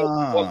favor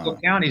local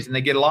counties, and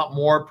they get a lot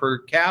more per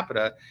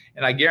capita.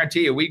 And I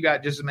guarantee you, we've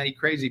got just as many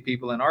crazy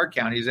people in our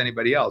county as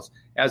anybody else,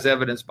 as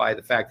evidenced by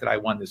the fact that I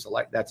won this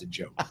election. That's a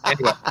joke.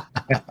 Anyway,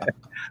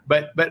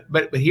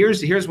 but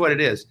here's what it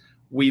is.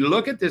 We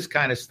look at this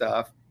kind of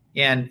stuff,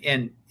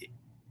 and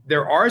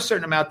there are a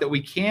certain amount that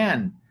we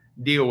can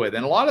deal with,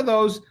 and a lot of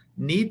those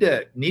need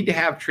to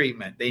have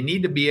treatment. They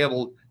need to be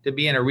able to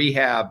be in a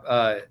rehab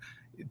to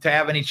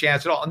have any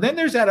chance at all. And then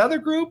there's that other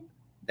group.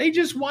 They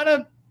just want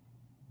to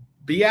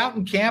be out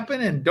and camping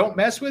and don't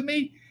mess with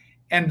me.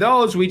 And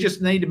those, we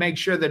just need to make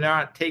sure they're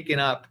not taking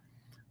up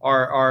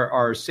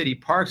our city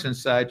parks and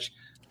such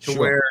to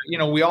where,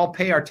 we all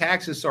pay our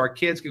taxes so our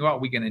kids can go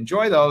out, we can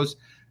enjoy those.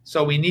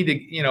 So we need to,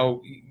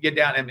 get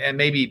down and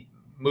maybe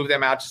move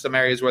them out to some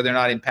areas where they're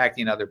not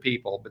impacting other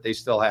people, but they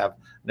still have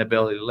an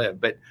ability to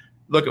live. But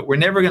look, we're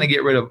never going to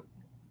get rid of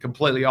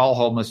completely all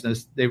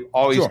homelessness. They've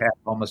always had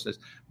homelessness,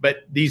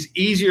 but these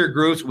easier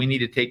groups we need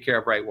to take care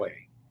of right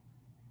away.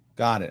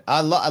 Got it.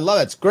 I love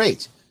it. It's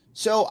great.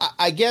 So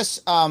I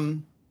guess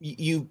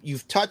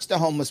you've touched the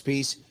homeless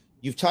piece.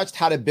 You've touched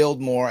how to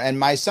build more. And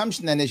my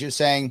assumption then is you're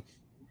saying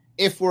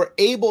if we're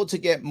able to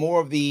get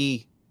more of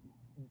the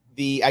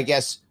I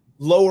guess,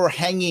 lower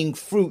hanging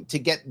fruit to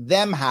get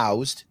them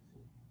housed,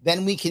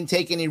 then we can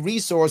take any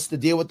resource to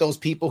deal with those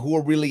people who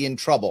are really in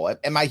trouble.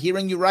 Am I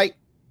hearing you right?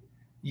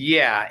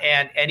 Yeah.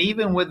 And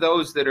even with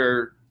those that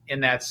are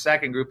in that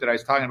second group that I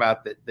was talking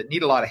about that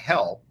need a lot of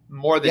help,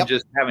 more than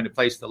just having a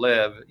place to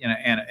live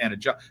and a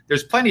job.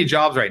 There's plenty of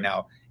jobs right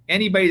now.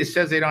 Anybody that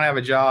says they don't have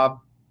a job,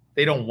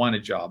 they don't want a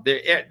job.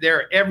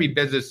 They're every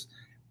business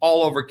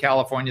all over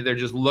California. They're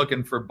just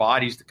looking for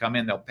bodies to come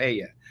in. They'll pay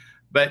you.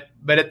 But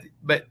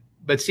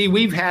see,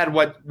 we've had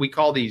what we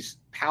call these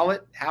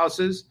pallet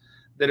houses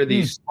that are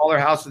these smaller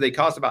houses. They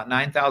cost about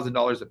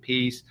 $9,000 a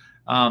piece.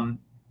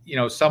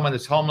 Someone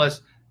that's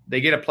homeless, they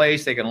get a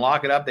place, they can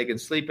lock it up, they can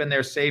sleep in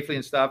there safely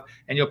and stuff.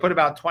 And you'll put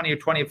about 20 or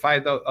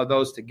 25 of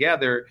those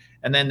together.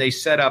 And then they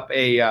set up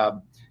a,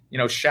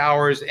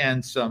 showers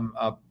and some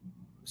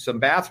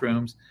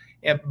bathrooms.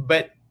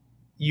 But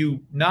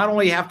you not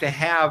only have to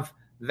have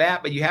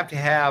that, but you have to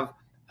have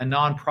a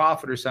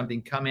nonprofit or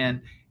something come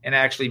in and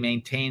actually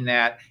maintain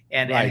that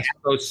and have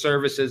those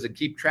services and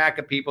keep track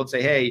of people and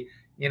say, hey,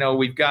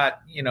 we've got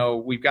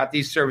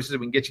these services.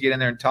 We can get in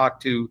there and talk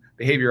to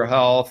behavioral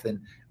health, and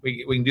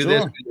we can do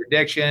this with your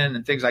addiction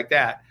and things like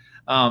that.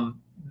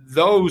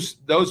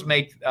 Those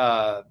make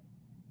a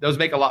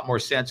lot more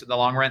sense in the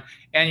long run.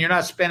 And you're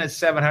not spending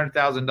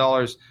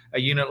 $700,000 a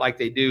unit like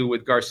they do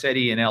with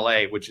Garcetti in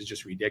LA, which is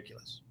just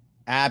ridiculous.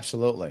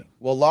 Absolutely.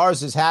 Well,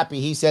 Lars is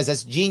happy. He says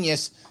that's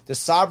genius. The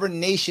sovereign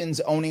nations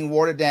owning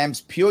water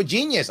dams, pure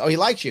genius. Oh, he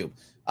likes you.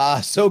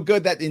 So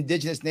good that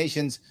indigenous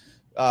nations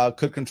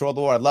could control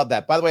the water. I love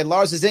that. By the way,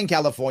 Lars is in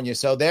California,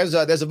 so there's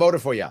a voter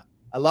for you.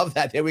 I love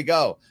that. There we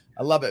go.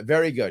 I love it.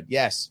 Very good.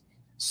 Yes.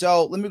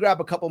 So let me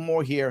grab a couple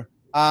more here.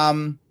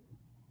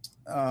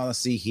 Let's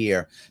see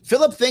here.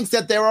 Philip thinks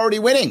that they're already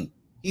winning.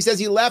 He says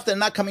he left and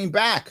not coming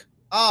back.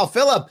 Oh,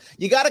 Philip,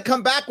 you got to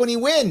come back when he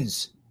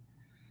wins.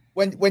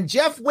 When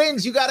Jeff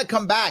wins, you got to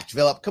come back,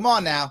 Philip. Come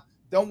on now.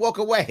 Don't walk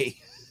away.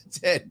 That's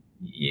it.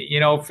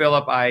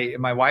 Philip,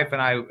 my wife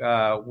and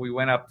I, we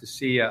went up to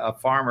see a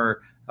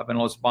farmer up in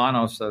Los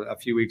Banos a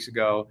few weeks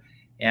ago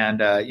and,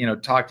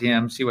 talk to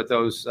him, see what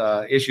those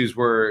issues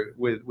were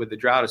with the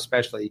drought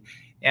especially.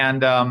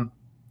 And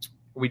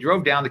we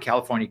drove down the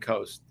California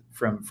coast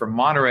from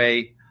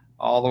Monterey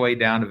all the way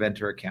down to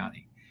Ventura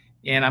County.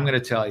 And I'm going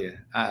to tell you,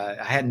 I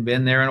hadn't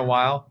been there in a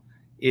while.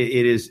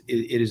 It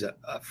is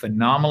a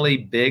phenomenally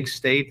big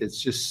state that's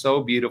just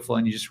so beautiful.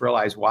 And you just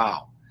realize,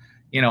 wow,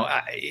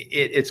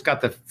 it's got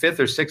the 5th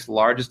or 6th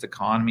largest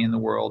economy in the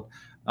world.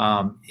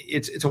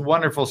 It's a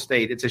wonderful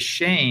state. It's a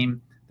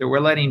shame that we're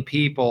letting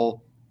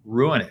people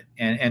ruin it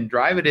and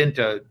drive it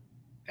into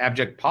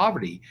abject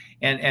poverty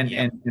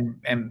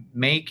and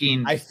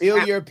making. I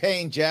feel your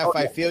pain, Jeff.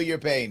 I feel your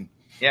pain.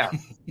 Yeah.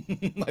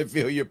 I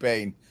feel your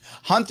pain.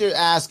 Hunter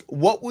asked,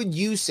 what would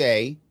you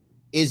say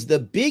is the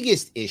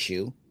biggest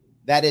issue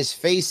that is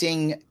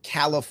facing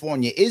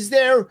California? Is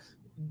there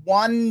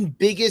one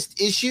biggest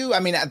issue? I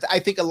mean, I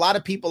think a lot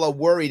of people are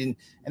worried,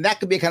 and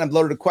that could be a kind of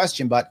loaded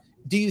question, but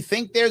do you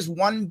think there's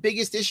one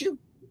biggest issue?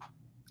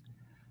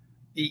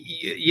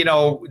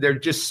 There are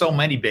just so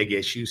many big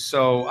issues.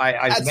 So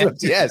I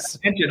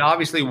mentioned,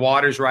 obviously,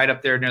 water's right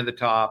up there near the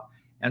top.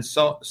 And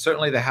so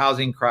certainly the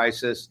housing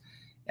crisis.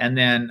 And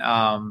then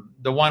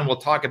the one we'll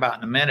talk about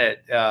in a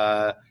minute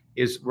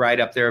is right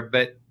up there,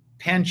 but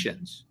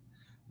pensions.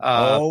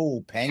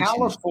 Pensions.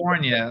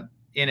 California,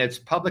 in its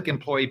public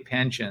employee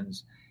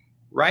pensions,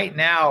 right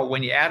now,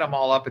 when you add them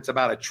all up, it's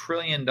about $1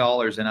 trillion in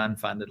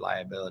unfunded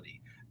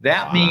liability.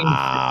 That means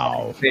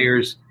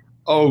taxpayers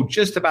owe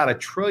just about $1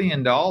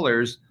 trillion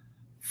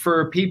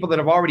for people that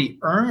have already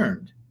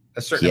earned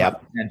a certain amount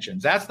of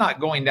pensions. That's not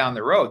going down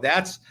the road.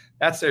 That's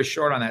their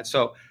short on that.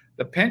 So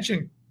the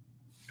pension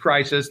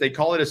crisis, they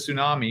call it a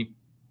tsunami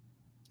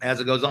as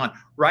it goes on.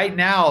 Right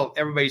now,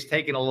 everybody's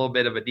taking a little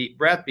bit of a deep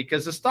breath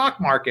because the stock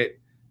market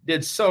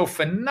did so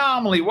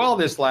phenomenally well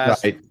this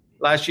last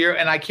year.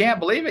 And I can't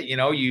believe it.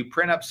 You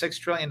print up $6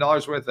 trillion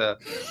worth of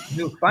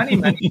new funny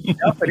money,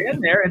 dump it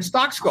in there, and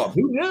stocks go up.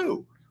 Who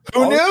knew?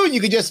 Who knew? You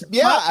could just,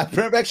 print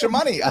up extra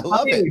money. I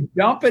love it.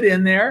 Dump it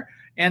in there,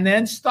 and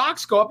then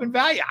stocks go up in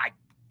value.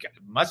 It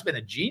must have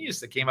been a genius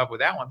that came up with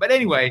that one. But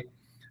anyway,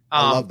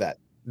 I love that.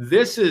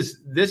 This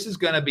is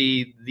going to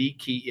be the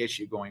key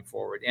issue going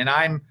forward. And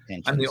I'm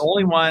the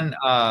only one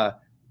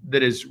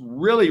that has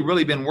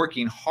really been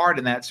working hard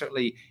in that,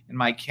 certainly in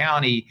my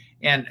county.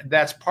 And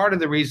that's part of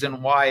the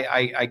reason why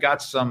I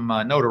got some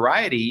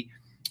notoriety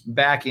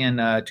back in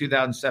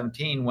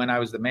 2017 when I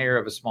was the mayor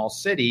of a small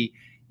city,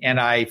 and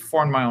I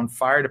formed my own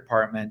fire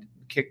department,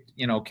 kicked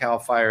Cal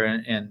Fire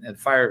and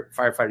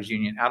firefighters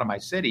union out of my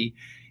city,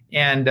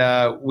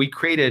 and we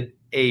created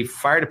a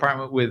fire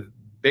department with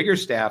bigger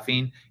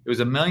staffing. It was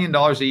 $1 million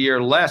a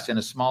year less in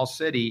a small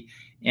city,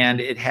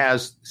 and it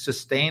has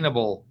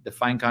sustainable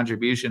defined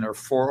contribution or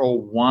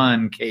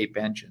 401k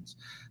pensions.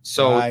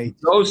 So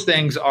those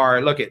things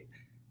are,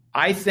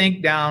 I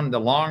think down the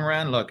long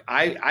run,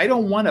 I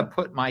don't want to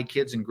put my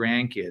kids and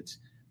grandkids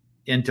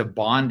into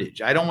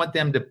bondage. I don't want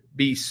them to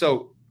be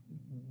so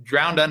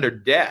drowned under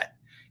debt,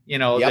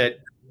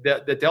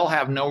 that they'll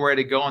have nowhere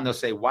to go, and they'll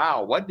say,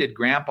 wow, what did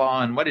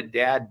grandpa and what did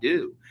dad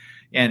do?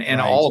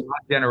 And all of my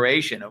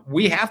generation,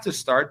 we have to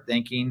start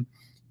thinking,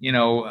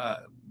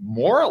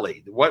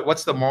 morally,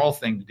 what's the moral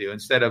thing to do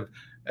instead of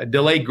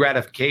delayed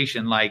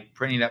gratification, like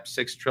printing up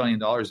 $6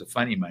 trillion of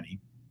funny money.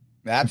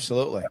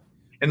 Absolutely.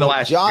 In the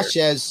last Josh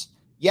says,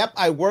 yep,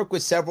 I work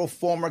with several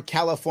former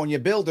California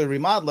builder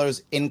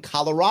remodelers in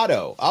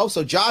Colorado. Oh,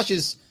 so Josh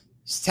is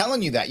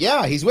telling you that.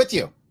 Yeah, he's with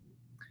you.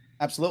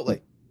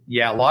 Absolutely.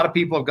 Yeah, a lot of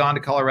people have gone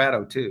to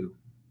Colorado too.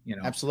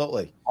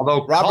 Absolutely.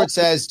 Although Robert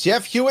says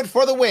Jeff Hewitt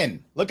for the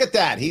win. Look at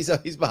that. He's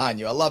behind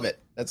you. I love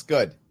it. That's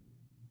good.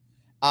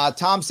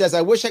 Tom says,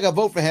 I wish I could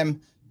vote for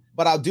him,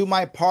 but I'll do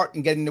my part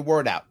in getting the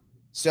word out.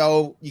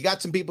 So you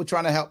got some people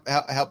trying to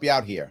help you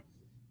out here.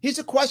 Here's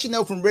a question,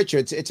 though, from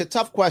Richard. It's a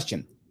tough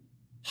question.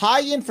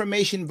 High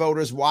information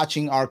voters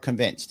watching are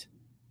convinced,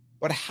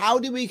 but how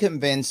do we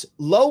convince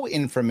low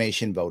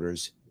information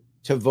voters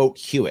to vote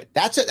Hewitt?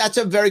 That's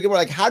a very good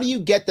word. How do you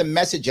get the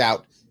message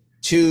out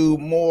to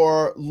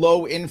more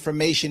low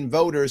information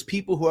voters,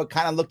 people who are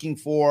kind of looking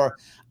for,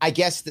 I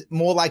guess,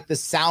 more like the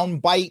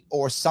sound bite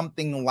or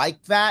something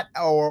like that,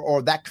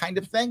 or that kind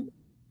of thing?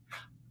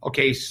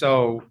 Okay,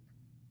 so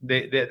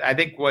I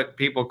think what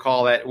people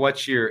call that,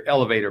 what's your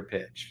elevator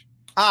pitch?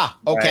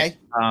 Okay.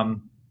 Right?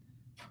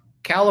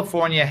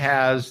 California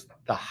has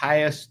the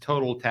highest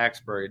total tax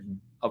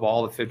burden of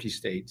all the 50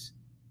 states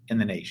in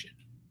the nation.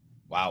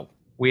 Wow.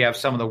 We have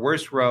some of the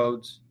worst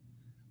roads.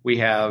 We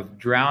have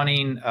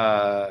drowning,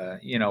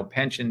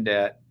 pension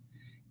debt,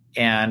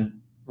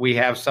 and we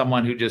have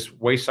someone who just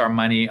wastes our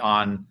money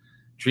on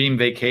dream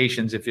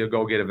vacations if you'll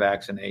go get a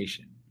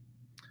vaccination.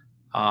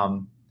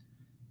 Part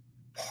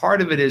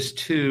of it is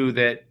too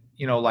that,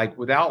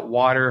 without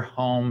water,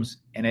 homes,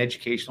 and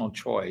educational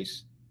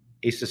choice,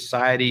 a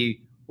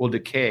society will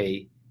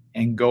decay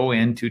and go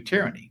into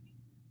tyranny.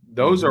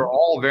 Those are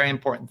all very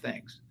important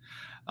things.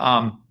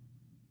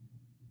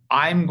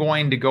 I'm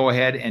going to go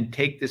ahead and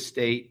take the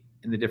state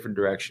in the different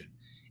direction.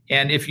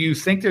 And if you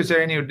think there's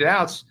any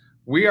doubts,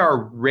 we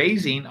are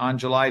raising on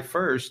July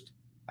 1st,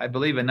 I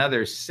believe,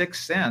 another 6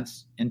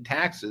 cents in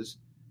taxes.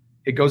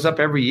 It goes up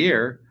every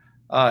year.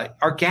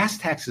 Our gas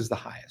tax is the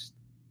highest.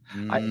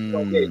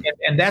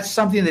 And that's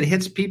something that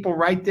hits people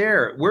right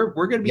there. We're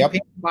going to be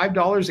paying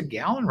 $5 a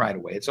gallon right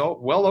away. It's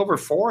well over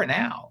 $4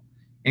 now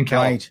in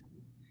California. Right.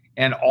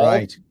 And all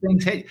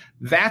things hit.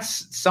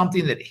 That's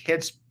something that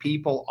hits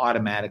people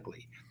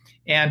automatically.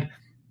 And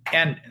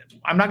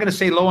I'm not going to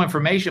say low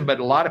information, but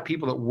a lot of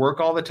people that work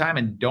all the time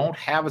and don't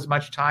have as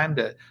much time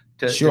to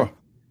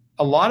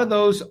a lot of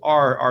those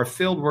are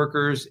field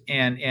workers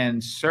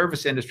and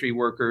service industry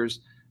workers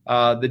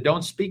that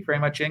don't speak very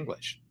much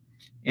English.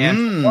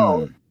 And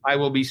so I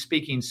will be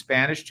speaking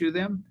Spanish to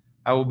them.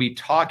 I will be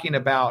talking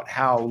about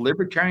how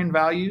libertarian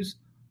values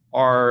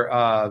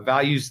are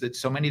values that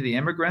so many of the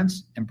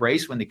immigrants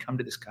embrace when they come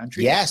to this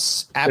country.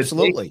 Yes,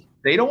 absolutely.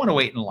 They don't want to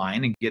wait in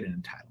line and get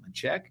an entitlement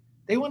check.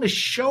 They want to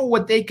show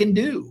what they can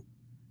do.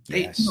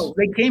 They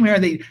came here.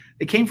 They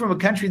came from a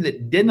country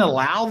that didn't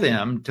allow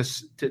them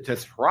to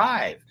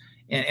thrive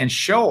and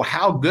show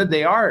how good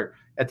they are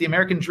at the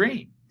American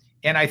dream.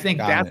 And I think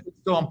that's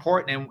so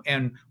important.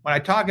 And when I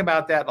talk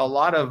about that, a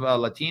lot of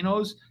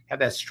Latinos have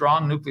that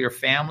strong nuclear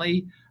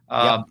family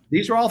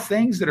These are all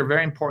things that are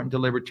very important to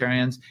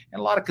libertarians and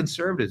a lot of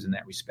conservatives in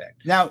that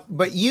respect. Now,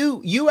 but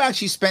you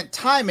actually spent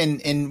time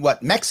in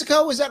what,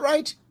 Mexico? Is that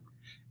right?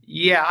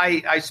 Yeah,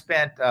 I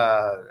spent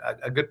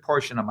a good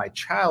portion of my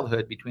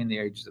childhood between the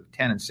ages of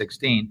 10 and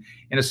 16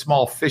 in a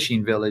small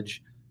fishing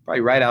village,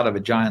 probably right out of a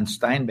John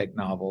Steinbeck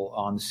novel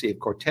on the Sea of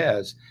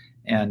Cortez.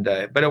 And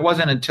but it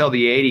wasn't until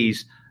the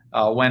 80s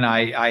when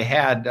I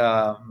had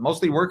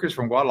mostly workers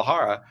from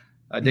Guadalajara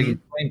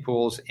digging swimming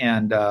pools,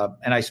 and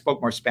I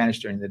spoke more Spanish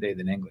during the day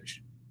than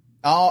English.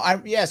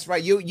 Oh, yes,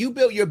 right. You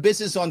built your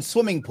business on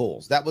swimming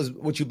pools. That was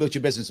what you built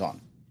your business on.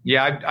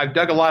 Yeah, I've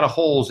dug a lot of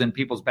holes in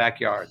people's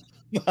backyards.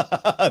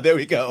 There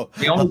we go.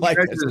 The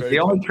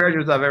only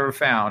treasures I've ever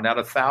found out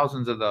of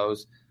thousands of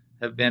those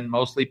have been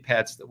mostly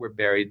pets that were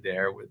buried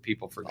there with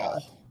people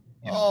forgot.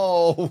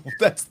 Oh,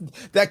 that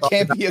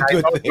can't be a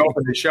good thing.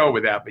 Open the show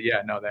with that, but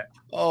yeah, no, that.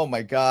 Oh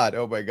my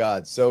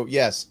God. So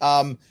yes,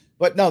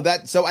 but no,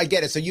 so I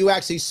get it. So you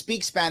actually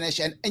speak Spanish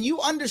and you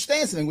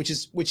understand something,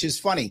 which is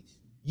funny.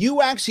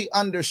 You actually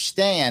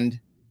understand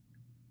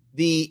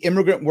the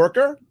immigrant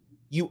worker.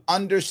 You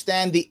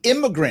understand the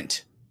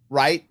immigrant,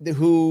 right?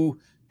 Who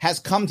has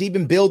come to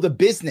even build a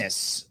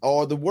business,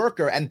 or the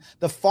worker and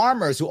the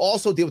farmers who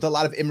also deal with a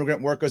lot of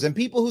immigrant workers and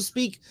people who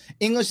speak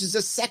English as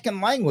a second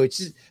language.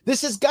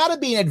 This has got to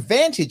be an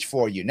advantage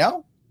for you,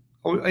 no?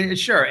 Oh,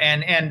 sure.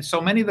 And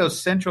so many of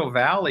those Central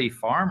Valley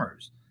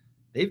farmers,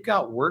 they've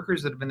got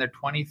workers that have been there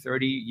 20,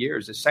 30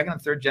 years, the second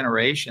and third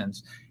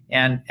generations.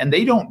 And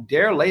they don't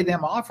dare lay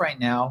them off right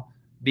now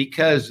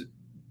because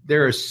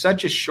there is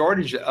such a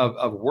shortage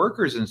of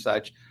workers and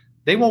such.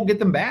 They won't get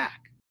them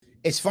back.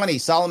 It's funny.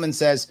 Solomon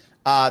says,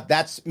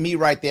 that's me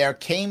right there.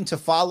 Came to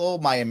follow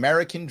my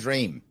American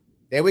dream.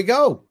 There we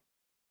go.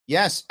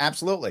 Yes,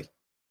 absolutely.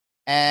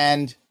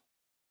 And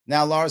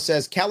now Laura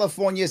says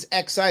California's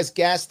excise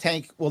gas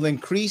tank will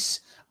increase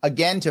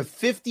again to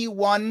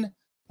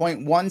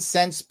 51.1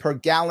 cents per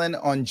gallon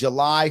on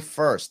July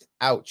 1st.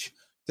 Ouch.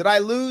 Did I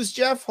lose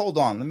Jeff? Hold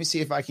on. Let me see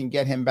if I can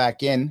get him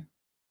back in.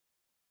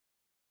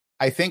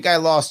 I think I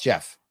lost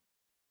Jeff.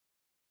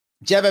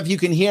 Jeff, if you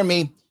can hear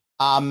me,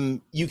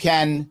 you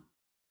can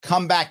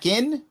come back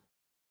in,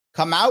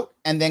 come out,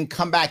 and then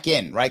come back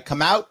in, right?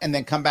 Come out and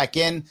then come back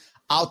in.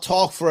 I'll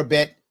talk for a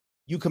bit.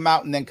 You come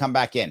out and then come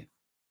back in.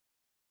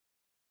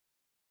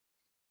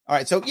 All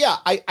right. So, yeah,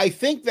 I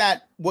think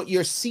that what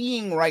you're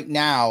seeing right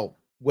now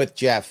with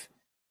Jeff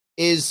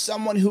is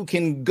someone who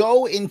can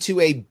go into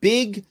a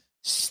big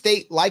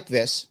state like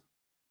this,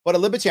 but a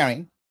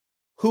libertarian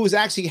who has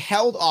actually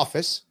held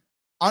office,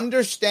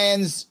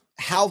 understands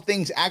how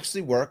things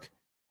actually work,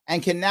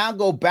 and can now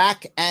go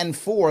back and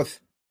forth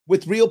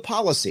with real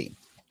policy.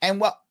 And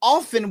what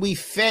often we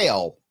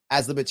fail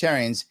as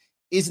libertarians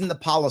is in the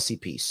policy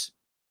piece,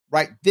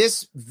 right?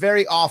 This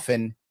very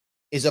often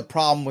is a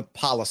problem with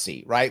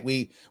policy, right?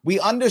 We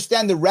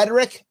understand the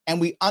rhetoric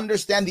and we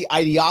understand the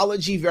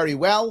ideology very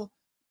well,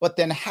 but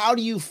then how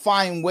do you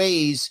find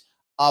ways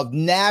of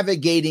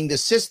navigating the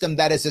system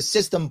that is a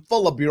system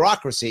full of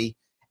bureaucracy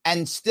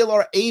and still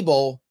are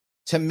able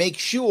to make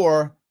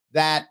sure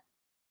that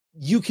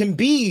you can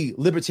be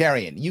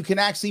libertarian? You can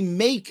actually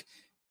make,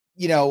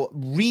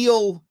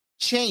 real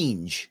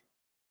change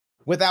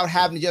without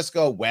having to just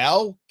go,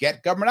 well,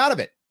 get government out of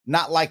it.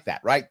 Not like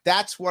that, right?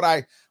 That's what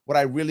I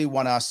really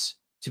want us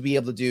to be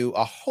able to do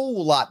a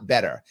whole lot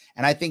better.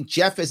 And I think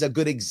Jeff is a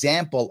good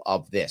example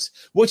of this,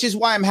 which is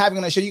why I'm having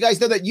on the show. You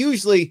guys know that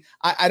usually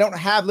I don't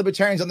have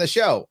libertarians on the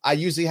show. I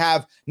usually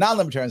have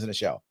non-libertarians on the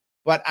show,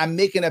 but I'm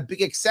making a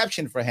big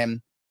exception for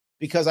him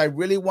because I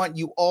really want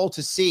you all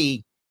to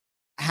see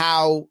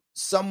how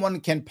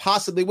someone can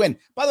possibly win.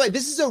 By the way,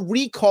 this is a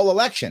recall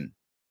election,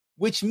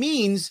 which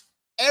means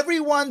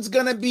everyone's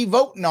going to be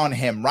voting on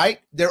him, right?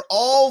 They're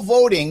all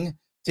voting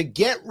to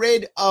get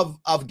rid of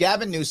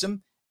Gavin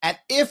Newsom. And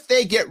if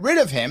they get rid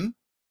of him,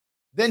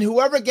 then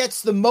whoever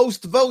gets the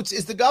most votes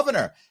is the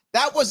governor.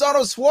 That was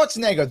Arnold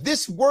Schwarzenegger.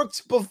 This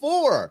worked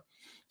before.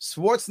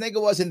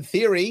 Schwarzenegger was, in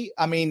theory,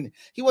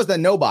 he wasn't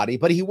a nobody,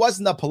 but he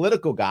wasn't a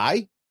political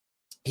guy.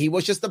 He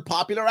was just a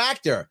popular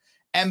actor.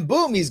 And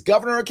boom, he's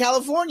governor of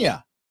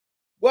California.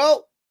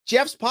 Well,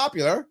 Jeff's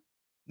popular,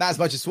 not as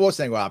much as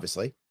Schwarzenegger,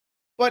 obviously,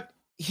 but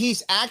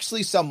he's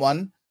actually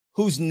someone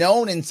who's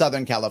known in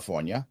Southern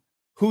California,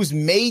 who's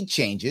made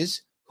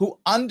changes, who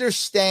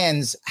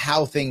understands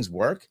how things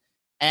work.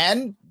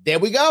 And there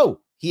we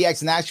go. He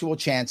has an actual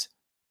chance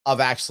of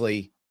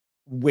actually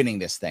winning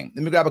this thing.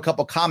 Let me grab a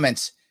couple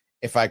comments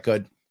if I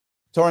could.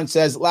 Torrance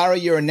says, Larry,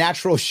 you're a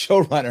natural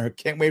showrunner.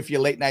 Can't wait for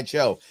your late night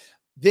show.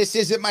 This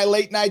isn't my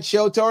late night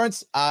show,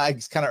 Torrance.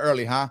 It's kind of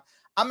early, huh?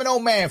 I'm an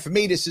old man. For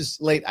me, this is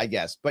late, I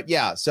guess. But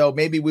yeah, so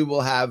maybe we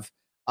will have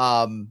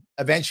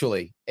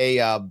eventually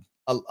a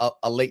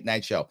late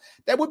night show.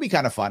 That would be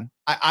kind of fun.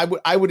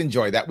 I would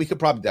enjoy that. We could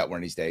probably do that one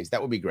of these days.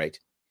 That would be great.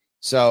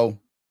 So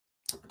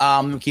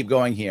let me keep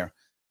going here.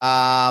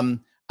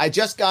 I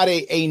just got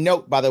a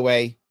note, by the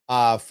way,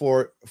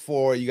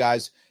 for you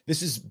guys.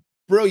 This is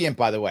brilliant,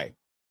 by the way.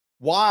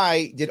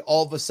 Why did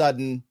all of a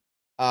sudden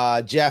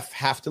Jeff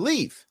have to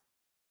leave?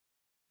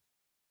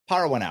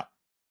 Power went out.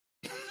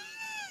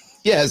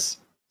 Yes.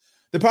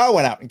 The power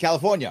went out in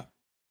California.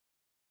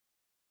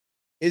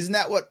 Isn't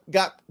that what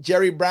got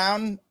Jerry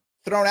Brown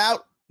thrown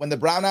out when the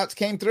brownouts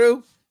came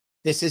through?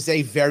 This is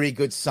a very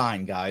good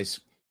sign, guys.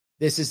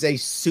 This is a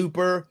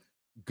super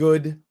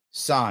good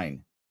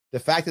sign. The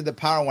fact that the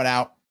power went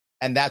out,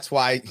 and that's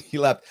why he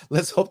left.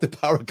 Let's hope the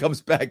power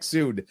comes back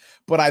soon.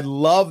 But I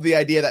love the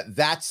idea that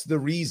that's the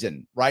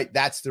reason, right?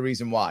 That's the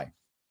reason why.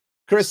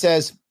 Chris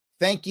says,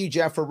 thank you,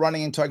 Jeff, for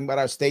running and talking about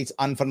our state's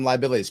unfunded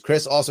liabilities.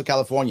 Chris, also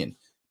Californian.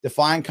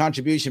 Defined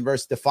contribution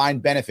versus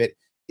defined benefit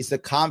is the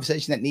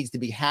conversation that needs to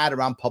be had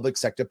around public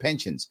sector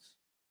pensions.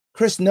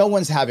 Chris, no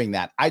one's having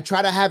that. I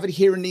try to have it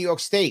here in New York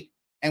State,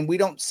 and we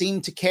don't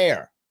seem to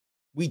care.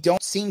 We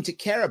don't seem to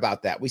care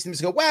about that. We seem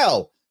to go,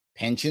 well,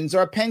 pensions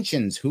are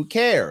pensions. Who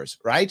cares,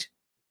 right?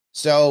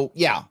 So,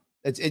 yeah,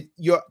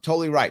 you're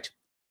totally right.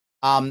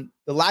 The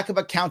lack of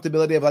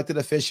accountability of elected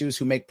officials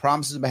who make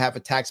promises on behalf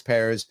of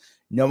taxpayers,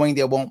 knowing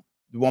they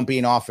won't be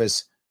in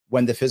office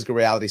when the physical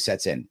reality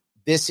sets in.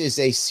 This is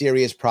a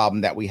serious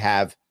problem that we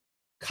have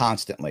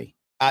constantly.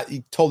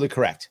 You're totally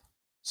correct.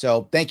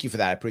 So thank you for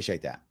that. I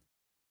appreciate that.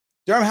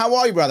 Durham, how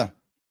are you, brother?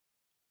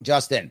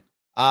 Justin.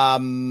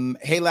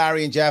 Hey,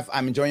 Larry and Jeff,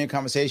 I'm enjoying your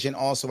conversation.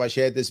 Also, I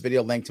shared this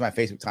video link to my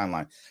Facebook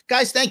timeline.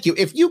 Guys, thank you.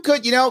 If you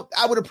could,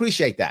 I would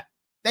appreciate that.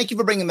 Thank you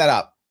for bringing that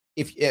up.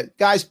 If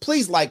guys,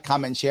 please like,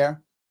 comment,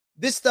 share.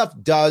 This stuff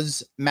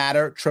does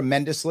matter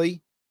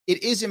tremendously.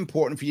 It is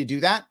important for you to do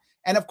that.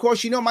 And of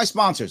course, my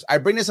sponsors. I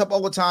bring this up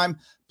all the time.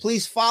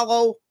 Please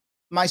follow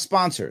my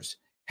sponsors.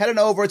 Head on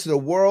over to the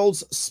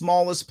world's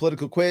smallest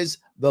political quiz.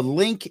 The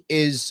link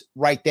is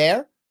right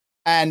there.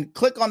 And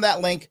click on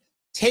that link.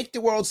 Take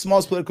the world's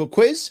smallest political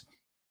quiz.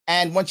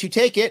 And once you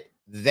take it,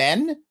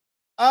 then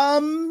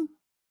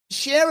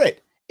share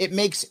it. It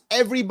makes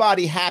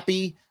everybody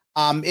happy.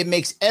 It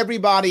makes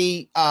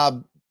everybody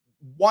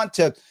want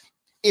to.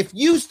 If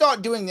you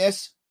start doing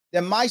this,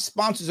 then my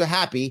sponsors are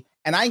happy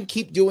and I can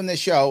keep doing this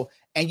show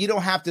and you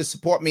don't have to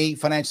support me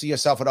financially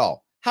yourself at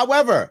all.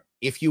 However,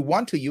 if you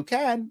want to, you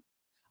can.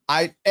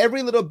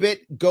 Every little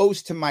bit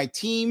goes to my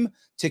team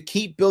to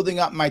keep building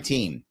up my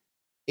team.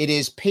 It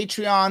is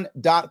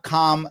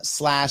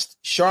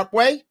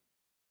patreon.com/Sharpway.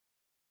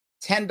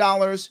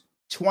 $10,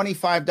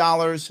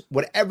 $25,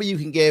 whatever you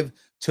can give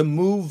to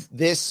move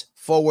this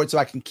forward so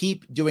I can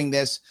keep doing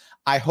this.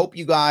 I hope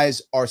you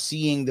guys are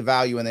seeing the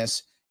value in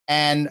this.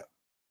 And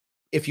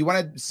if you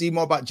want to see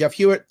more about Jeff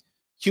Hewitt,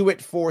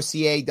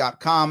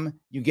 Hewitt4ca.com,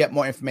 you get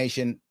more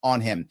information on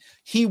him.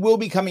 He will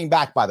be coming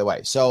back, by the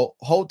way. So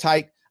hold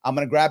tight. I'm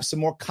going to grab some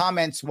more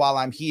comments while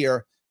I'm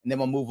here, and then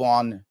we'll move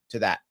on to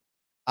that.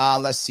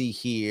 Let's see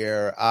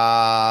here.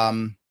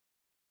 Claudio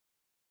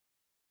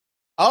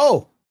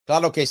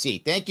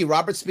KC. Thank you.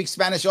 Robert speaks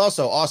Spanish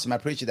also. Awesome. I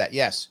appreciate that.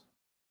 Yes.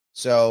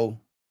 So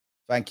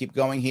if I can keep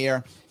going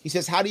here. He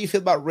says, how do you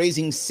feel about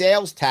raising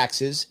sales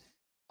taxes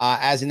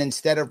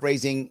instead of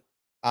raising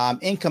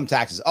income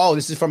taxes? Oh,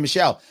 this is from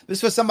Michelle. This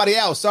is for somebody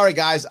else. Sorry,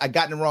 guys. I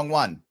got in the wrong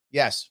one.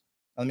 Yes.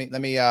 Let me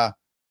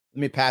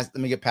get past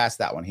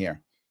that one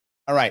here.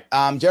 All right.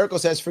 Jericho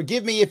says,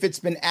 forgive me if it's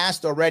been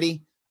asked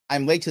already.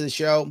 I'm late to the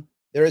show.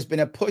 There has been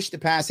a push to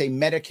pass a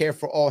Medicare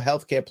for all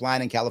healthcare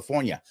plan in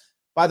California.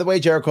 By the way,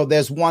 Jericho,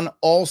 there's one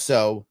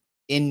also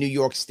in New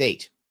York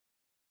State.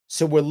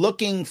 So we're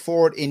looking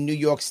for it in New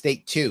York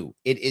State too.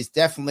 It is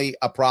definitely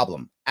a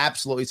problem.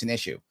 Absolutely, it's an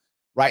issue,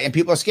 right? And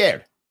people are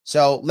scared.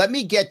 So let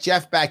me get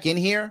Jeff back in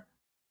here,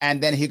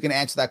 and then he can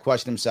answer that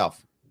question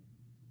himself.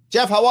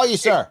 Jeff, how are you,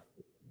 sir?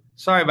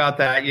 Sorry about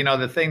that.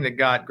 The thing that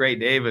got Gray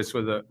Davis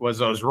was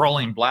those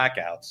rolling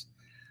blackouts.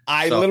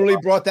 I literally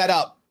brought that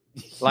up.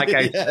 Like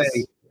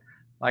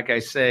I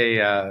say,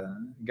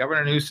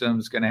 Governor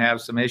Newsom's going to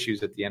have some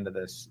issues at the end of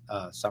this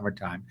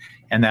summertime,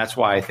 and that's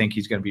why I think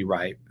he's going to be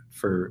ripe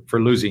for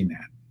losing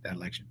that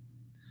election.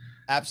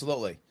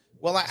 Absolutely.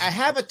 Well, I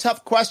have a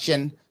tough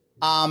question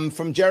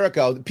from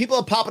Jericho. People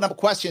are popping up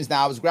questions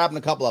now. I was grabbing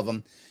a couple of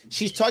them.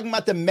 She's talking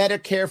about the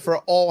Medicare for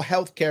all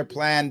healthcare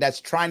plan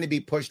that's trying to be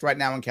pushed right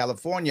now in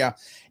California,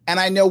 and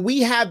I know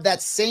we have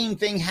that same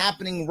thing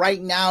happening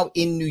right now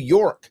in New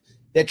York.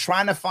 They're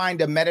trying to find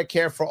a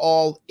Medicare for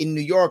all in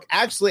New York.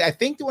 Actually, I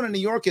think the one in New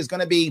York is going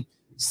to be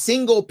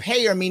single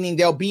payer, meaning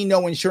there'll be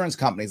no insurance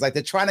companies. Like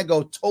they're trying to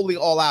go totally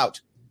all out,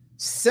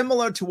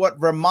 similar to what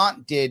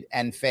Vermont did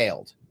and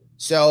failed.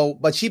 So,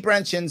 but she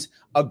mentions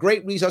a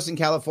great resource in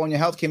California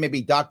healthcare,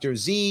 maybe Dr.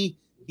 Z.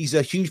 He's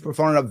a huge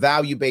proponent of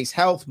value-based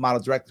health,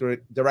 model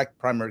direct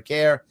primary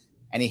care,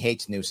 and he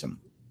hates Newsom.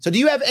 So do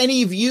you have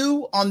any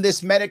view on this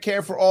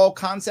Medicare for all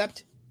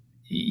concept?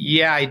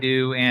 Yeah, I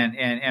do.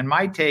 And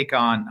my take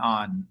on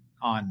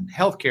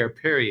healthcare,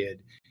 period,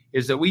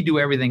 is that we do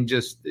everything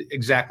just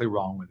exactly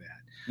wrong with that.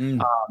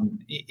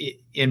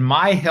 In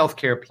my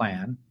healthcare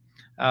plan,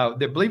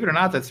 believe it or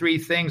not, the three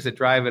things that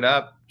drive it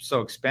up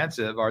so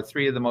expensive are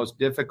three of the most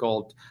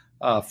difficult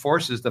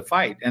forces to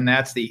fight. And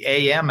that's the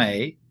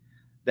AMA,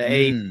 the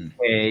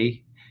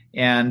APA,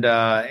 and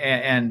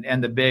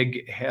the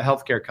big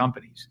healthcare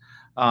companies.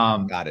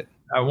 Got it.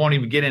 I won't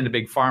even get into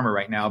big pharma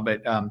right now,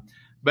 but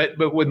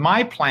But with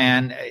my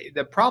plan,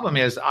 the problem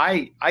is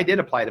I did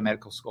apply to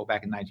medical school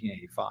back in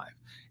 1985,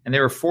 and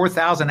there were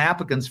 4,000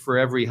 applicants for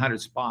every 100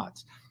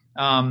 spots.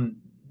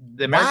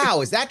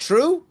 Wow, is that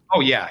true? Oh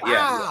yeah,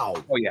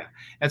 wow. Oh yeah.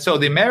 And so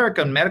the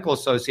American Medical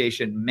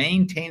Association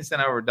maintains the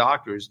number of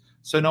doctors.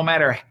 So no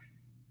matter,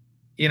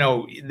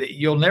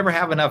 you'll never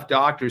have enough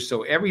doctors.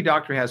 So every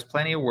doctor has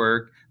plenty of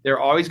work. They're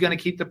always going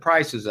to keep the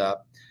prices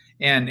up.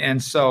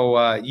 And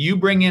so you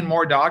bring in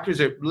more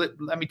doctors.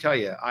 Let me tell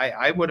you,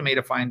 I would have made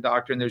a fine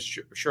doctor, and there's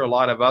sure a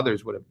lot of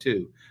others would have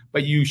too.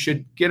 But you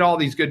should get all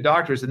these good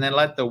doctors and then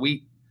let the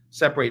wheat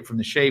separate from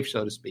the chaff,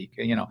 so to speak.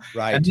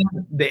 Right. And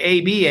the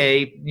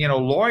ABA,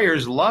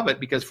 lawyers love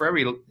it because for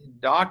every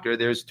doctor,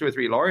 there's 2 or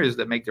 3 lawyers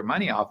that make their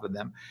money off of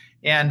them.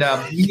 And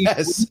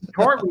yes,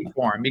 tort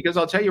reform, because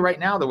I'll tell you right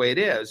now, the way it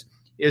is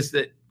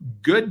that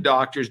good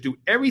doctors do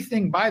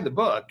everything by the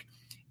book,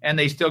 and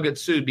they still get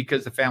sued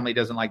because the family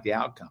doesn't like the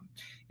outcome.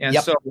 And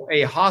so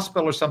a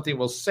hospital or something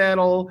will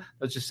settle.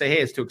 Let's just say,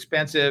 hey, it's too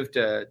expensive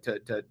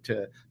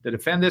to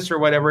defend this or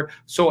whatever.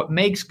 So it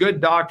makes good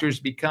doctors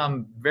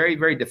become very,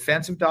 very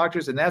defensive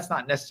doctors, and that's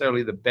not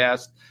necessarily the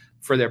best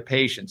for their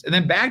patients. And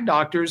then bad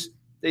doctors,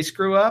 they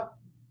screw up.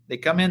 They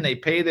come in, they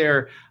pay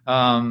their,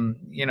 and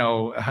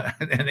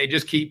they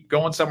just keep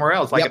going somewhere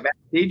else. Like a bad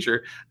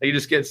teacher, they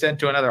just get sent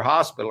to another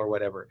hospital or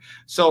whatever.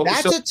 So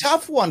that's a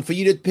tough one for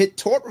you to pit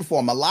tort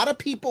reform. A lot of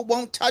people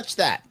won't touch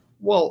that.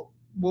 Well,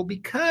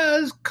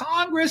 because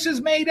Congress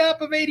is made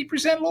up of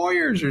 80%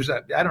 lawyers or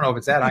something. I don't know if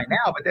it's that high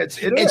now, but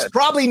it's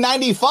probably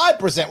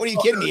 95%. What are you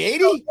kidding me?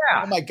 80?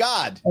 Yeah. Oh my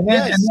God.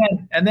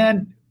 And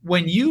then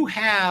when you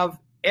have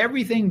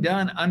everything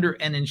done under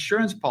an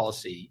insurance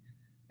policy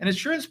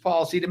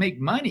to make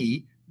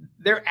money,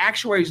 their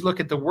actuaries look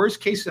at the worst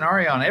case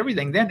scenario on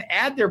everything, then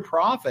add their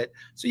profit.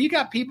 So you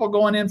got people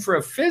going in for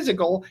a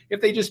physical.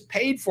 If they just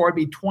paid for it,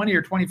 be $20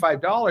 or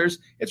 $25,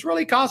 it's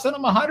really costing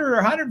them $100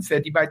 or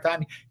 $150 by the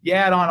time you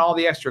add on all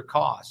the extra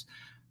costs.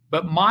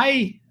 But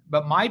my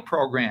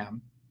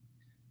program,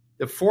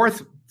 the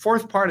fourth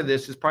part of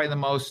this is probably the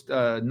most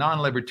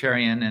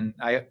non-libertarian, and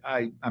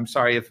I'm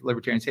sorry if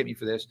libertarians hate me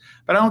for this,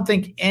 but I don't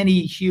think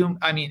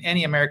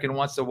any American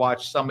wants to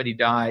watch somebody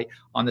die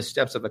on the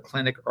steps of a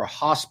clinic or a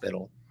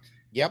hospital.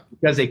 Yep.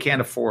 Because they can't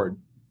afford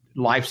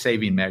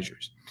life-saving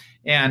measures.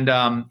 And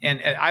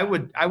I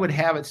would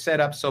have it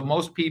set up so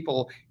most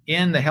people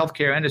in the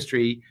healthcare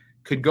industry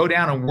could go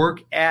down and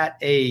work at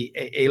a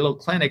little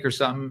clinic or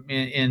something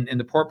in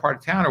the poor part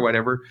of town or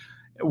whatever,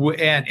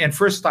 and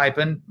for a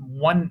stipend,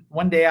 one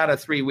day out of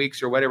 3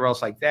 weeks or whatever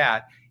else like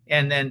that.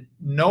 And then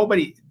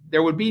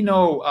there would be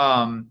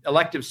no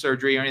elective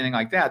surgery or anything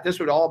like that. This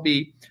would all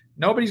be,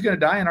 nobody's going to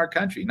die in our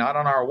country, not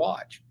on our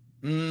watch.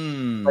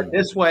 But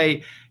this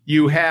way,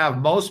 you have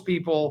most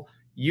people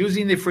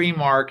using the free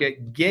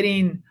market,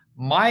 getting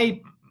my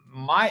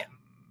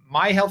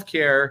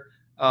healthcare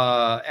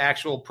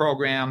actual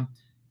program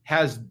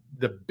has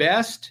the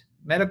best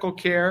medical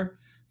care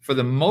for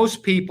the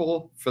most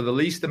people for the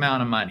least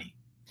amount of money.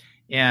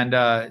 And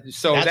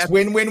so that's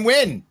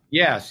win-win-win.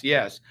 Yes.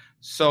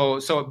 So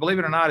believe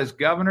it or not, as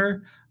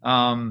governor,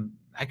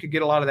 I could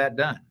get a lot of that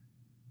done.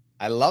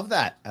 I love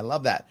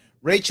that.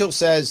 Rachel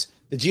says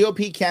the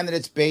GOP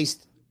candidates'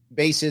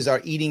 bases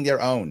are eating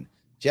their own.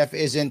 Jeff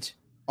isn't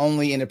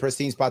only in a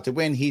pristine spot to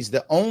win. He's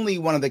the only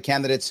one of the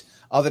candidates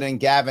other than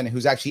Gavin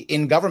who's actually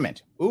in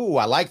government. Ooh,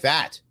 I like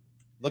that.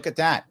 Look at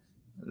that.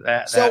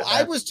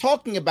 I was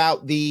talking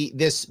about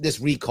this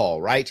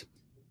recall, right?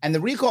 And the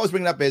recall I was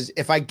bringing up is,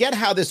 if I get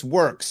how this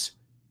works,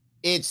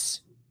 it's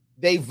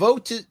they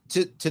vote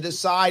to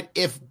decide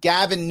if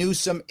Gavin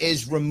Newsom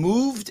is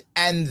removed,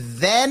 and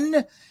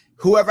then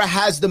whoever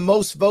has the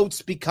most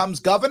votes becomes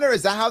governor.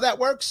 Is that how that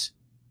works?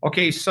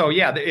 Okay, so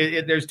yeah,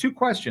 there's 2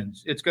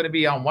 questions. It's going to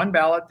be on one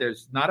ballot.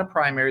 There's not a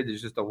primary.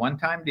 There's just a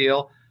one-time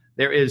deal.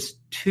 There is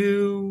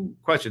 2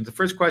 questions. The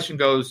first question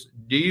goes,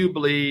 do you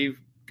believe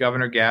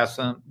Governor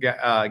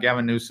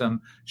Gavin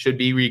Newsom should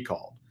be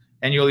recalled?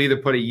 And you'll either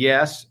put a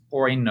yes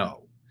or a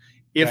no.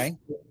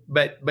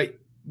 But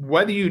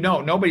whether you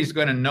know, nobody's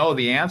going to know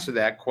the answer to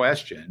that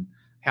question,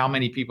 how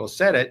many people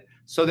said it.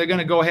 So they're going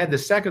to go ahead. The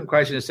second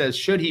question, it says,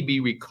 should he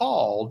be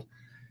recalled?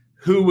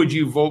 Who would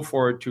you vote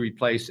for to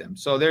replace him?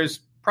 So there's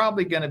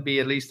probably going to be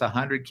at least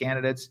 100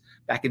 candidates.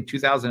 Back in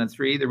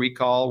 2003, the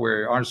recall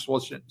where Arnold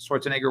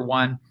Schwarzenegger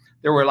won,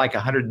 there were like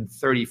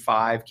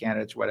 135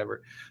 candidates,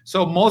 whatever.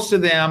 So most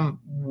of them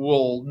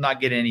will not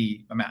get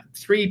any amount.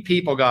 3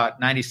 people got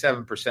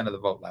 97% of the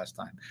vote last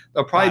time.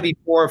 There'll probably be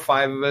 4 or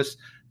 5 of us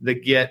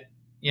that get,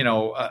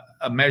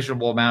 a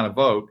measurable amount of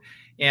vote.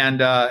 And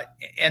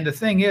the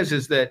thing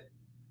is that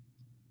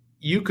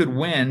you could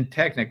win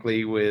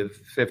technically with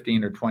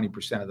 15 or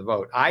 20% of the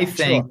vote. I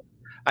think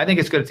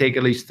it's going to take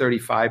at least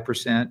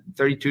 35%,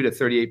 32 to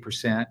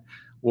 38%.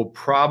 Will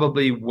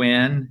probably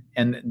win,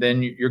 and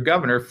then you're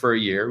governor for a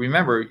year.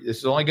 Remember, this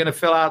is only going to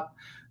fill out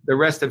the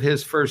rest of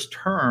his first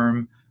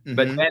term. Mm-hmm.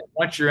 But then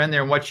once you're in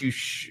there and what you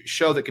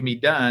show that can be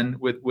done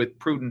with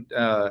prudent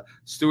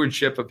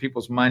stewardship of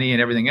people's money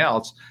and everything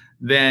else,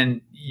 then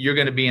you're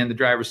going to be in the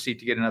driver's seat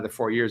to get another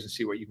 4 years and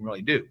see what you can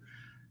really do.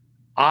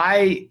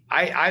 I'm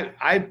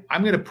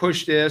going to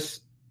push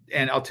this,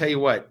 and I'll tell you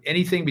what,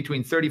 anything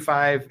between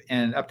 35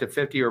 and up to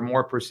 50 or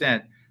more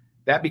percent,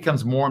 that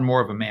becomes more and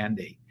more of a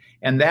mandate.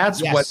 And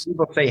that's what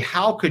people say.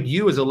 How could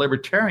you as a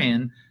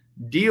libertarian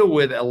deal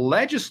with a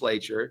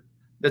legislature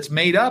that's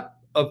made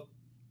up of,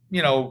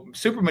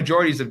 super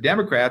majorities of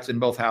Democrats in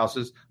both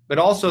houses, but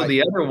also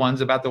the other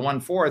ones, about the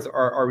 1/4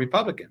 are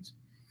Republicans.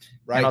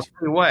 Right. And I'll tell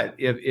you what,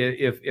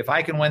 if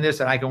I can win this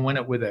and I can win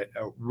it with a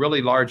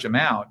really large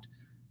amount,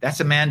 that's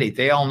a mandate.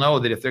 They all know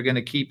that if they're going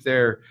to keep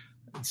their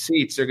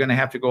seats, they're going to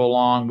have to go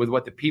along with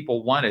what the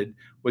people wanted,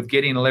 with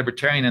getting a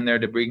libertarian in there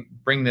to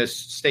bring this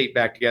state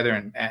back together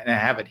and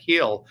have it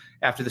heal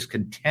after this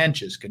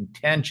contentious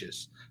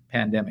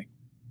pandemic.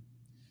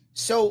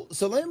 So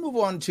let me move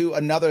on to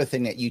another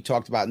thing that you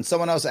talked about, and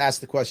someone else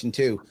asked the question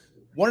too.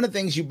 One of the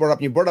things you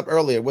brought up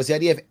earlier was the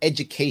idea of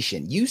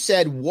education. You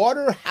said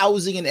water,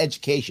 housing, and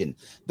education.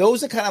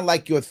 Those are kind of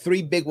like your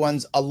three big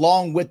ones,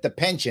 along with the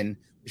pension,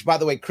 which, by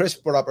the way, Chris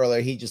brought up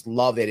earlier. He just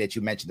loved it that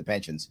you mentioned the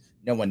pensions.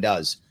 No one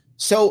does.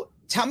 So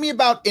tell me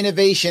about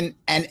innovation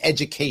and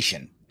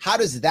education. How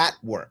does that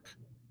work?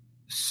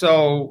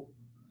 So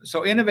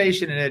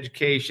innovation and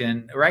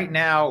education, right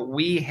now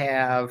we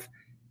have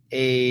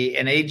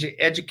an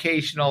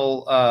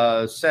educational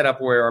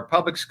setup where our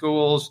public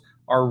schools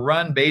are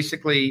run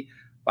basically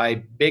by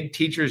big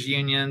teachers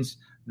unions.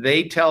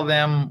 They tell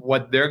them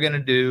what they're going to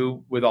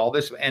do with all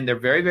this, and they're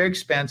very, very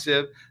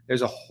expensive.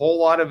 There's a whole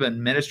lot of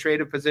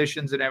administrative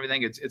positions and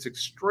everything. It's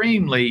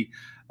extremely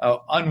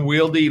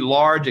unwieldy,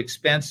 large,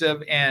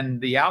 expensive, and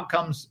the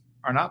outcomes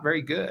are not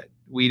very good.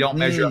 We don't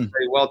measure up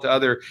very well to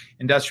other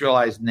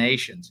industrialized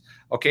nations.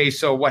 Okay,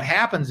 so what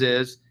happens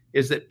is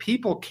that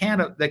people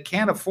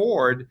can't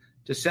afford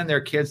to send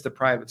their kids to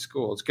private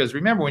schools, because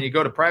remember, when you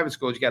go to private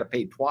schools, you got to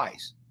pay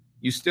twice.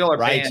 You still are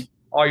paying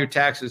all your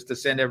taxes to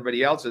send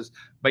everybody else's,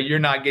 but you're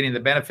not getting the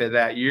benefit of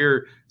that.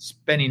 You're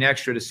spending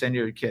extra to send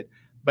your kid.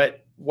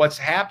 But what's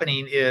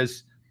happening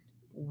is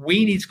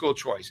we need school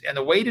choice. And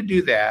the way to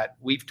do that,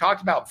 we've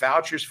talked about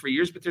vouchers for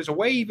years, but there's a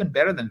way even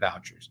better than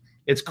vouchers.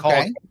 It's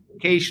called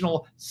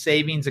educational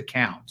savings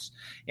accounts.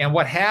 And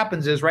what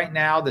happens is right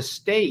now the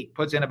state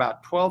puts in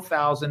about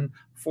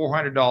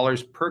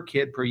 $12,400 per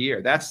kid per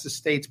year. That's the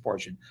state's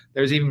portion.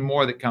 There's even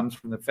more that comes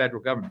from the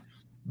federal government.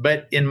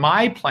 But in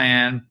my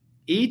plan,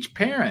 each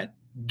parent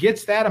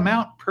gets that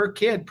amount per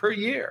kid per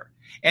year.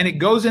 And it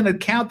goes in an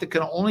account that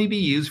can only be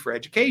used for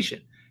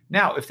education.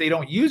 Now, if they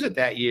don't use it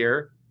that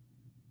year,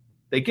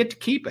 they get to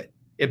keep it.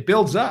 It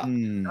builds up.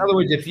 In other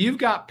words, if you've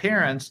got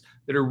parents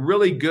that are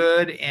really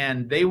good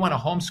and they want to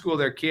homeschool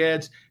their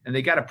kids and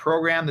they got a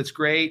program that's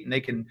great and they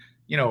can,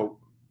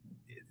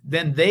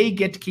 then they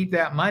get to keep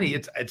that money.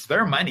 It's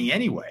their money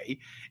anyway.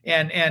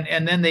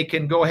 And then they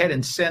can go ahead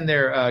and send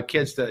their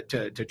kids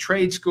to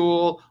trade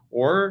school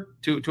or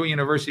to a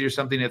university or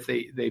something if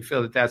they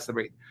feel that that's the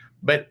rate.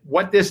 But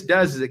what this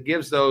does is it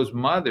gives those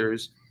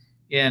mothers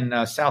in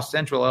South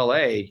Central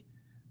LA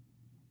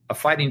a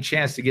fighting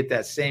chance to get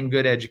that same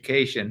good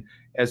education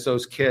as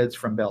those kids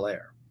from Bel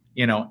Air,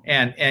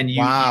 and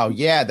you. Wow.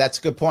 Yeah, that's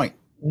a good point.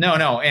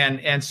 No.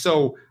 And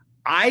so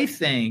I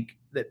think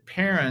that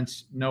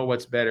parents know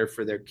what's better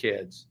for their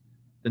kids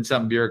than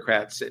some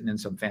bureaucrat sitting in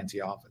some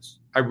fancy office.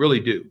 I really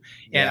do.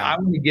 And I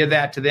want to give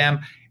that to them.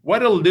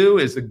 What it'll do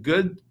is the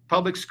good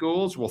public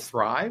schools will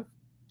thrive.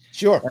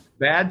 Sure.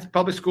 Bad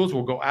public schools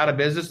will go out of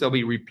business. They'll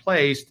be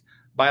replaced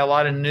by a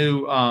lot of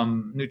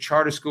new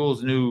charter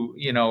schools, new,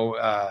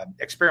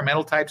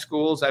 experimental type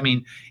schools. I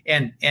mean,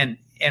 and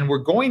we're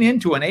going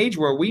into an age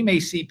where we may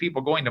see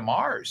people going to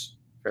Mars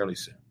fairly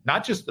soon,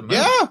 not just the moon.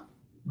 Yeah,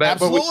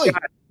 absolutely.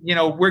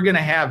 But we're going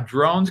to have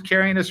drones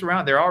carrying us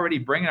around. They're already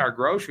bringing our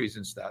groceries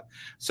and stuff.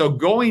 So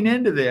going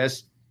into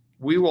this,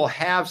 we will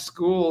have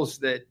schools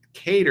that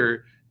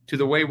cater to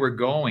the way we're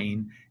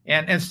going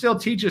and still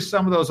teach us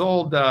some of those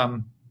old,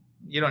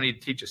 you don't need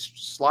to teach a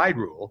slide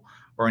rule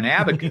or an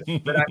abacus,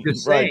 but I'm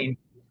just saying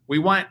we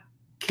want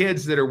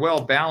kids that are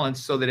well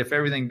balanced so that if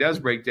everything does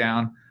break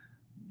down,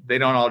 they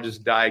don't all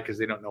just die because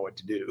they don't know what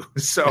to do.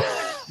 So,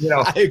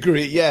 I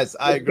agree. Yes,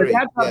 I agree.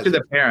 That's up to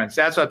the parents.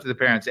 That's up to the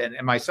parents. And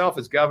myself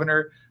as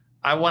governor,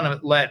 I want to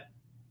let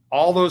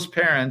all those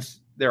parents,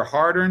 their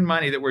hard-earned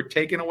money that we're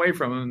taking away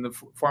from them in the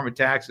form of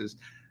taxes,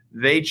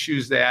 they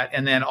choose that.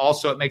 And then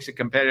also it makes it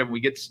competitive.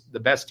 We get the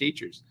best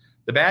teachers.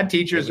 The bad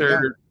teachers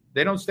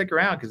they don't stick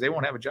around because they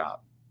won't have a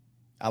job.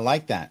 I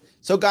like that.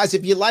 So guys,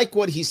 if you like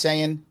what he's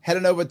saying, head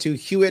on over to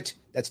Hewitt,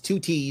 that's 2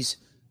 T's,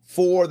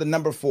 4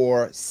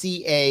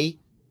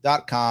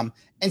 CA.com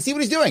and see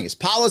what he's doing. His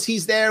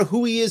policies there,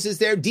 who he is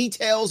there,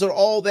 details are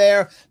all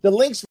there. The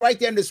link's right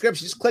there in the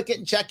description. Just click it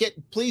and check it.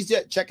 Please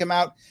check him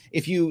out.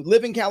 If you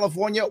live in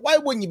California, why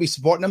wouldn't you be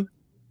supporting him?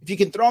 If you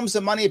can throw him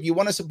some money, if you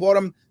want to support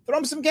him, throw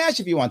him some cash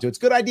if you want to. It's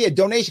a good idea.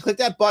 Donation, click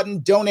that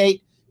button,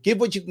 donate, give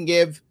what you can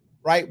give.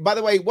 Right. By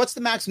the way, what's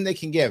the maximum they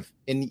can give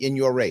in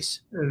your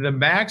race? The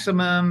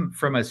maximum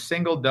from a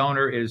single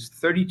donor is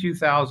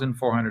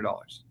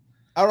 $32,400.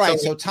 All right.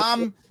 So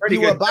Tom,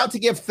 you were about to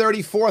give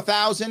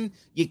 $34,000.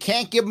 You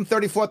can't give him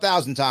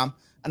 $34,000, Tom.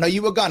 I know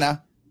you were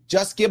gonna.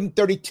 Just give them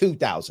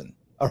 32,000.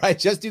 All right,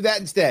 just do that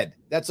instead.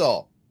 That's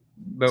all.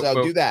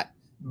 So do that.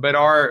 But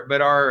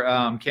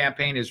our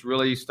campaign is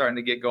really starting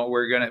to get going.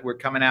 We're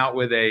coming out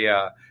with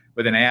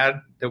an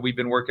ad that we've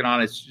been working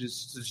on. It's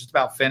just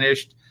about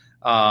finished,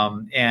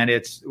 and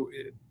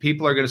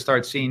people are going to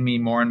start seeing me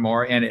more and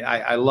more. And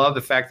I love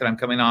the fact that I'm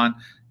coming on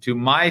to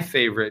my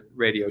favorite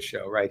radio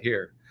show right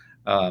here.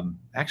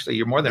 Actually,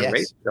 you're more than a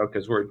radio show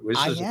because we're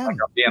like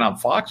being on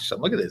Fox. So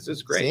look at this. This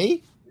is great.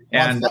 See?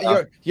 And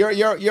you're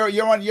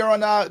on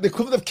the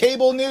equivalent of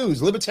cable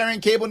news, Libertarian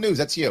cable news.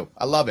 That's you.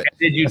 I love it.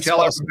 Did you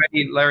tell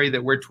everybody, Larry,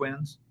 that we're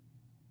twins?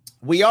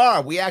 We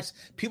are.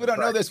 People don't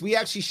know this. We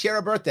actually share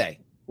a birthday.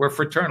 We're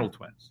fraternal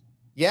twins.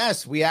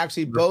 Yes, we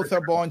actually both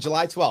are born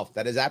July 12th.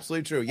 That is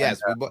absolutely true. Yes,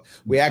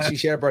 we actually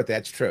share a birthday.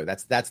 That's true.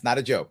 That's not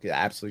a joke. Yeah,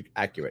 absolutely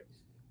accurate.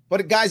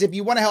 But guys, if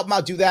you want to help him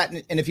out, do that.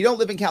 And if you don't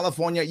live in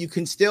California, you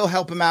can still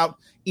help him out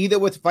either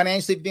with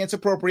financially if that's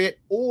appropriate,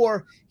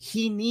 or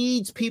he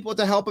needs people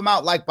to help him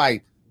out, like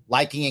by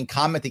liking and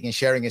commenting and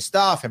sharing his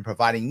stuff and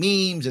providing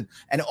memes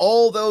and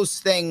all those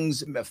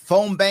things,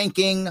 phone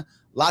banking,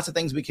 lots of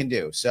things we can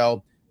do.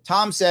 So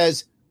Tom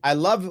says, I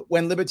love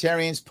when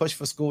libertarians push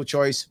for school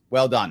choice.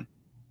 Well done.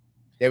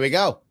 There we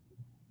go.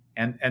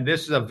 And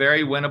this is a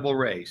very winnable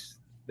race.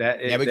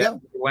 There we go.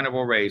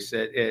 Winnable race.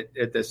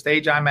 At the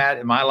stage I'm at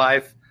in my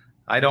life,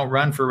 I don't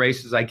run for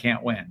races I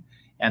can't win.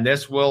 And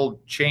this will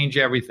change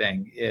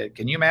everything.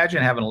 Can you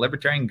imagine having a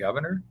libertarian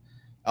governor?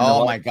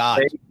 Oh my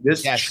God.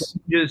 This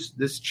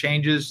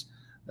changes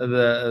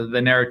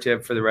the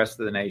narrative for the rest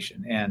of the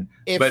nation. And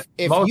if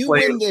you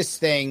win this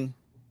thing,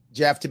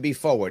 Jeff, to be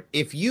forward,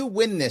 if you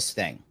win this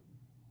thing,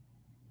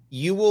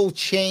 you will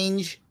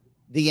change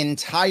the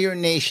entire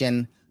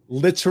nation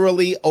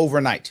literally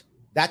overnight.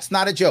 That's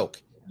not a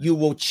joke. You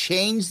will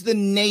change the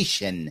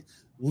nation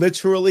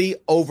literally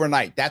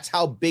overnight. That's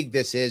how big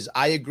this is.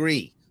 I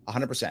agree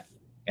 100%.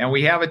 And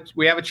we have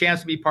a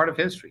chance to be part of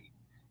history.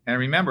 And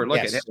remember, look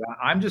at it.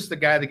 I'm just the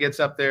guy that gets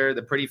up there,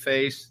 the pretty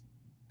face,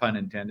 pun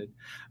intended,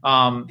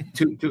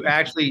 to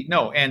actually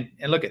no. And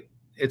look at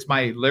it's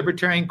my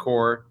libertarian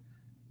core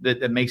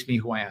that makes me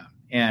who I am.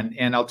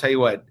 And I'll tell you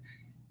what,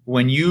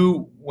 when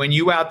you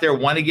out there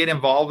want to get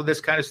involved with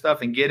this kind of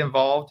stuff and get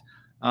involved,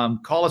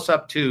 call us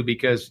up too,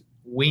 because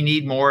we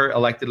need more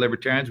elected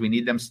libertarians. We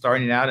need them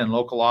starting out in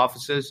local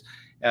offices.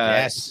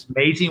 It's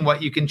amazing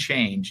what you can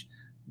change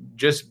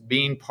just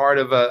being part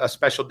of a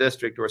special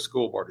district or a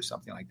school board or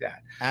something like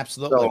that.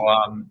 Absolutely.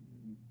 So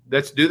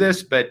let's do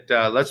this, but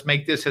let's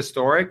make this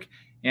historic.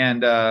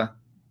 And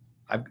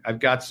I've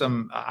got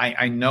some,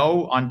 I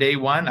know on day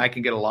one, I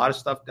can get a lot of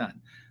stuff done.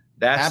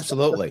 That's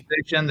absolutely the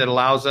position that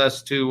allows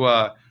us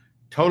to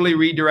totally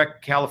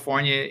redirect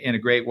California in a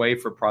great way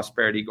for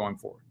prosperity going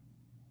forward.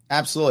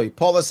 Absolutely.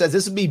 Paula says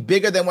this would be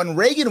bigger than when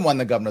Reagan won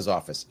the governor's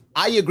office.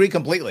 I agree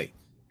completely.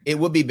 It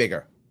would be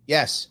bigger.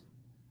 Yes.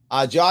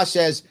 Josh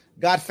says,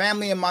 got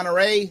family in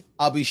Monterey.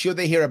 I'll be sure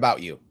they hear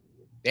about you.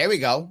 There we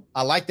go.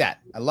 I like that.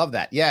 I love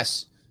that.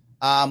 Yes.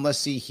 Let's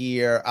see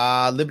here.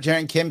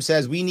 Libertarian Kim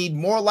says, we need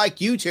more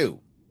like you two.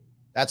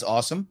 That's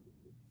awesome.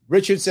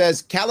 Richard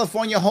says,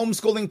 California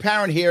homeschooling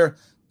parent here.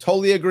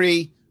 Totally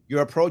agree.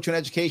 Your approach on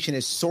education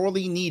is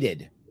sorely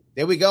needed.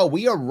 There we go.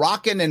 We are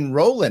rocking and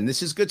rolling.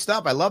 This is good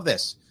stuff. I love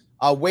this.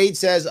 Wade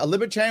says, a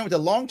libertarian with a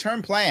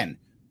long-term plan.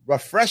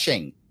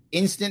 Refreshing.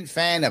 Instant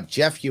fan of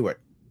Jeff Hewitt.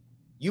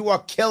 You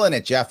are killing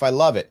it, Jeff. I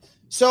love it.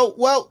 So,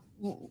 well,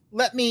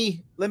 let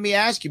me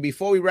ask you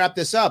before we wrap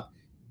this up.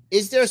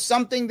 Is there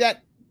something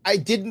that I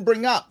didn't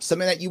bring up?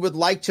 Something that you would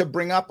like to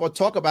bring up or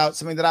talk about?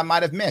 Something that I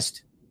might have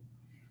missed?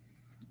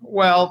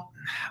 Well,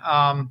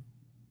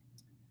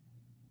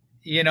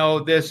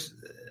 this,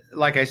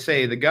 like I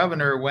say, the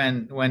governor,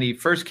 when he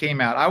first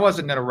came out, I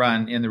wasn't going to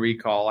run in the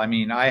recall. I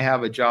mean, I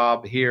have a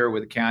job here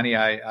with the county.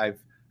 I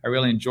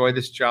really enjoy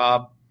this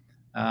job.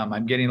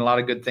 I'm getting a lot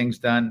of good things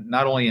done,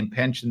 not only in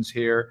pensions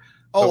here.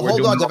 Oh,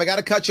 hold on, Jeff. I got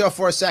to cut you off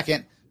for a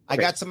second. Okay. I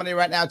got somebody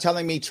right now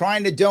telling me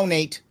trying to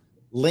donate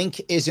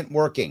link isn't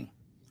working.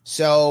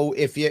 So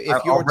if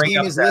your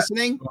team is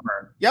listening,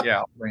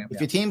 if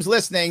your team's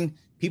listening,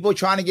 people are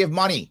trying to give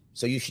money.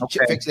 So you should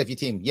fix it if your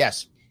team.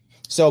 Yes.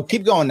 So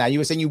keep going now. You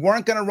were saying you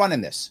weren't going to run in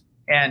this.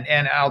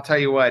 And I'll tell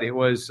you what, it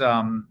was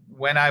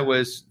when I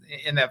was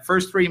in that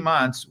first 3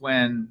 months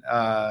when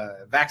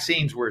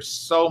vaccines were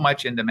so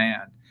much in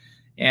demand.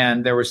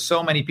 And there were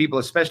so many people,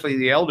 especially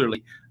the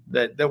elderly,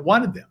 that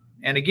wanted them.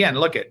 And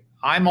again,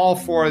 I'm all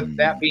for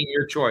that being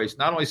your choice,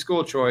 not only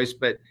school choice,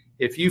 but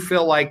if you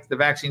feel like the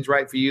vaccine's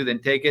right for you, then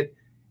take it.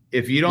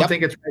 If you don't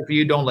think it's right for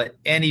you, don't let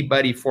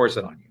anybody force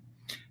it on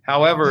you.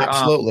 However,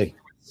 absolutely,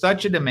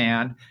 such a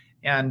demand.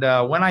 And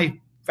when I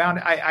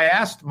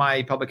asked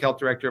my public health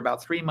director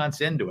about 3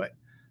 months into it,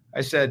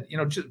 I said,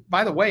 just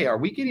by the way, are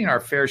we getting our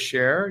fair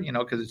share?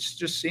 Because it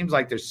just seems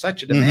like there's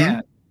such a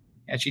demand.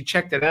 Mm-hmm. And she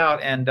checked it out,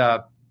 and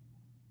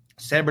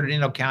San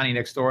Bernardino County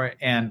next door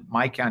and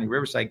my county,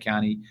 Riverside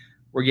County,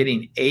 we're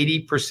getting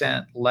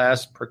 80%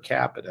 less per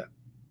capita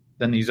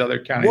than these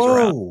other counties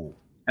around.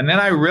 And then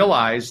I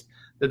realized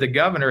that the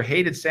governor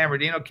hated San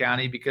Bernardino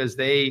County because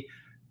they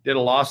did a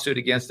lawsuit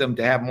against them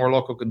to have more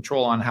local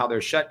control on how their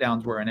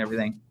shutdowns were and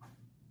everything.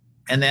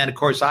 And then, of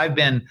course, I've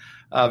been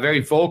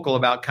very vocal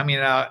about coming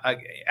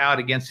out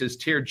against his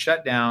tiered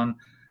shutdown,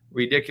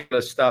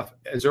 ridiculous stuff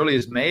as early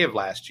as May of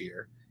last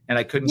year. And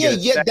I couldn't get it.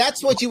 Yeah,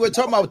 that's what you were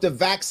talking about with the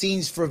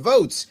vaccines for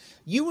votes.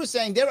 You were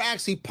saying they're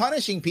actually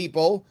punishing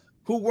people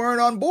who weren't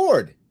on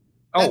board.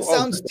 That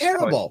sounds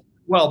terrible.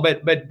 Well,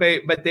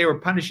 but they were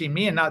punishing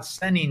me and not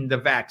sending the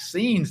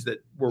vaccines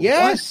that were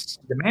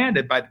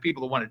demanded by the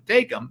people who wanted to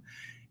take them.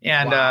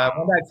 And when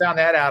I found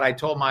that out, I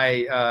told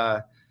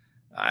my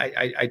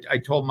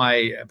I told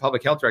my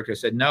public health director, I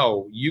said,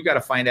 no, you got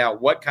to find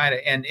out what kind of,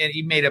 and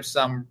he made up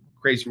some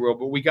crazy rule,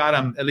 but we got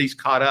him at least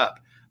caught up.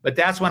 But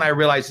that's when I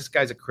realized this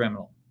guy's a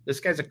criminal. He's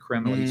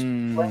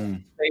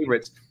playing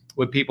favorites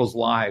with people's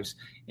lives,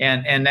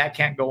 and that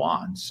can't go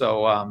on.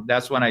 So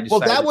that's when I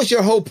decided. Well, that was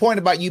your whole point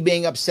about you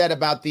being upset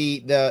about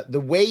the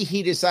way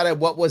he decided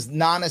what was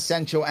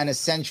non-essential and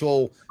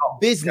essential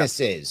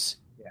businesses.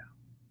 Yeah.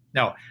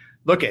 No,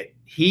 look at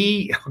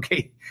he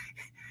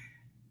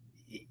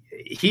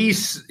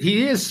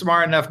is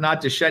smart enough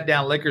not to shut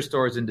down liquor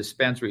stores and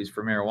dispensaries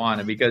for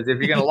marijuana, because if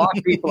you're going to lock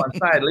people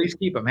inside, at least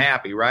keep them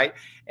happy, right?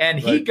 And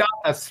he got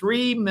a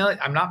 $3 million.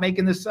 I'm not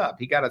making this up.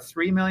 He got a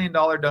 $3 million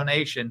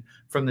donation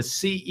from the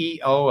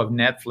CEO of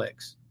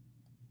Netflix.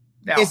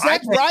 Now, is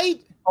that right?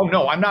 Oh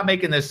no, I'm not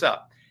making this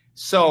up.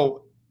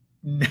 So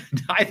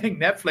I think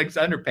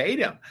Netflix underpaid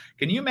him.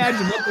 Can you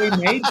imagine what they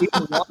made?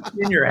 People locked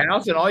in your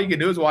house and all you can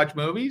do is watch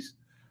movies.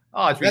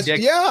 Oh, it's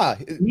ridiculous. Yeah,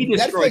 he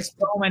destroyed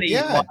so many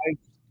lives.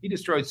 He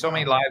destroyed so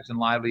many lives and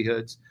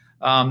livelihoods.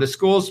 The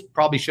schools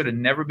probably should have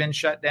never been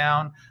shut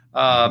down.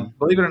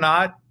 Believe it or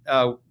not,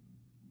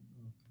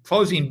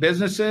 closing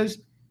businesses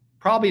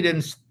probably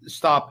didn't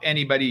stop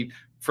anybody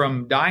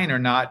from dying or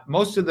not.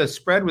 Most of the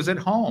spread was at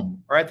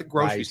home or at the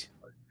grocery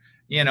store,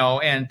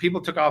 and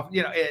people took off,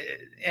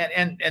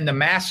 and the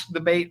mask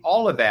debate,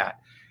 all of that.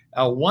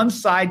 One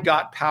side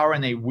got power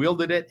and they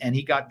wielded it, and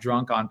he got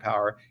drunk on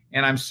power.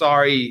 And I'm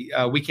sorry,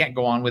 we can't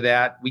go on with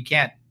that. We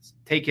can't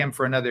take him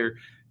for another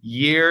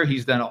year.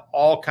 He's done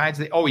all kinds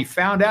of things. Oh, he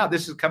found out,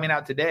 this is coming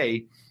out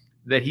today,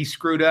 that he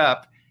screwed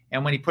up.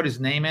 And when he put his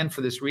name in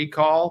for this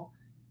recall,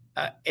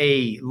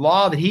 a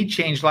law that he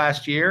changed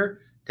last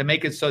year to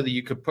make it so that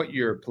you could put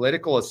your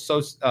political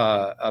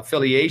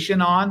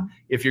affiliation on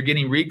if you're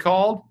getting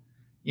recalled,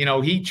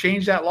 he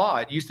changed that law.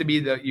 It used to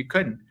be that you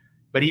couldn't,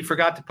 but he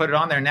forgot to put it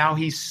on there. Now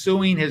he's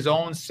suing his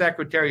own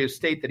Secretary of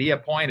State that he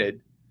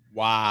appointed.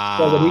 Wow.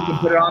 So that he can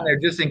put it on there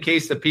just in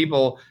case the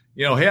people,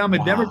 hey, I'm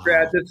a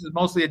Democrat. This is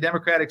mostly a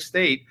Democratic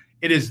state.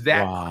 It is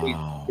that crazy.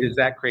 It is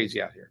that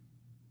crazy out here.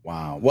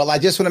 Wow. Well, I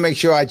just want to make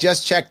sure I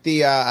just checked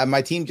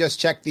my team just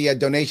checked the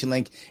donation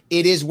link.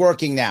 It is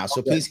working now.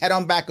 So please head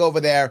on back over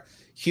there,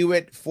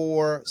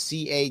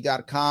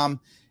 Hewitt4ca.com.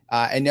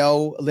 I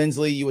know,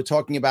 Lindsley, you were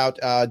talking about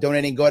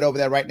donating. Go ahead over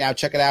there right now.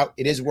 Check it out.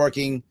 It is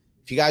working.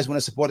 If you guys want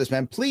to support this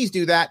man, please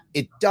do that.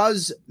 It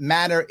does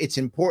matter. It's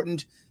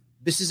important.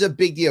 This is a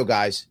big deal,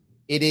 guys.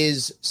 It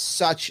is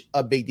such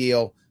a big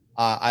deal.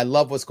 I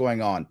love what's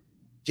going on.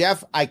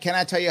 Jeff, I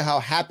cannot tell you how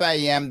happy I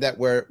am that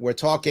we're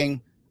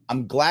talking.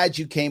 I'm glad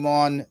you came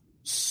on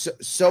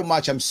so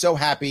much. I'm so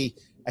happy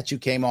that you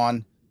came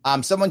on.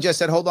 Someone just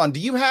said, hold on.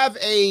 Do you have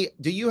a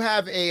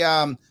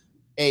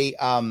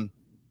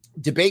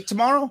debate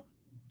tomorrow?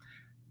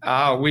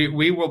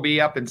 We will be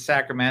up in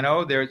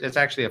Sacramento. It's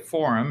actually a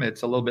forum.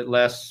 It's a little bit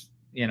less,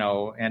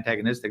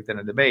 antagonistic than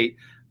a debate.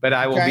 But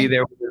I will be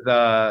there with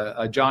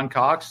John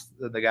Cox,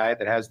 the guy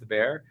that has the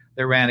bear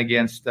that ran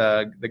against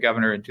the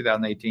governor in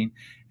 2018,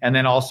 and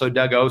then also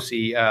Doug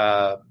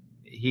Osee.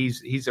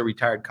 He's a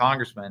retired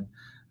congressman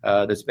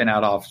that's been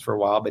out of office for a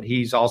while, but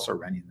he's also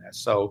running this.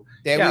 So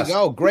there we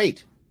go.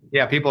 Great.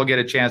 Yeah, people get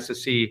a chance to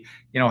see,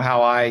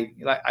 how like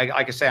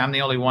I say, I'm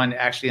the only one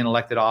actually in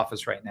elected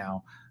office right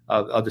now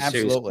of the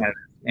series.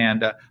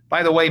 And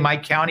by the way, my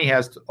county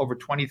has over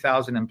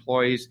 20,000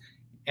 employees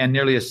and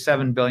nearly a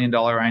 $7 billion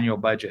annual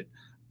budget.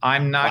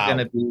 I'm not going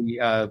to be,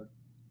 a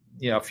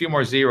few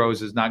more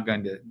zeros is not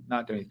doing.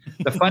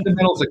 The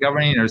fundamentals of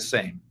governing are the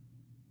same.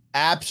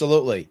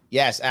 Absolutely.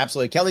 Yes,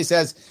 absolutely. Kelly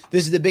says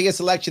this is the biggest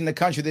election in the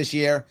country this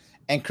year.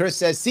 And Chris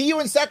says, see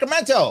you in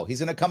Sacramento. He's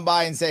going to come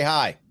by and say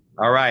hi.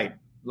 All right.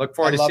 Look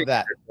forward to seeing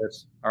that.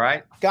 Chris. All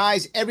right.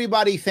 Guys,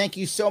 everybody, thank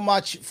you so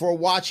much for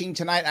watching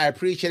tonight. I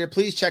appreciate it.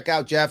 Please check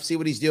out Jeff, see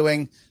what he's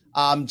doing.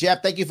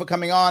 Jeff, thank you for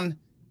coming on.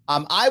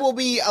 I will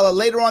be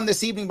later on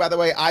this evening, by the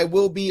way. I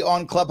will be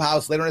on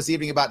Clubhouse later on this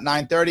evening about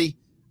 9:30.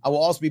 I will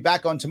also be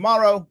back on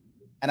tomorrow,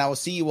 and I will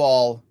see you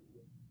all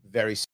very soon.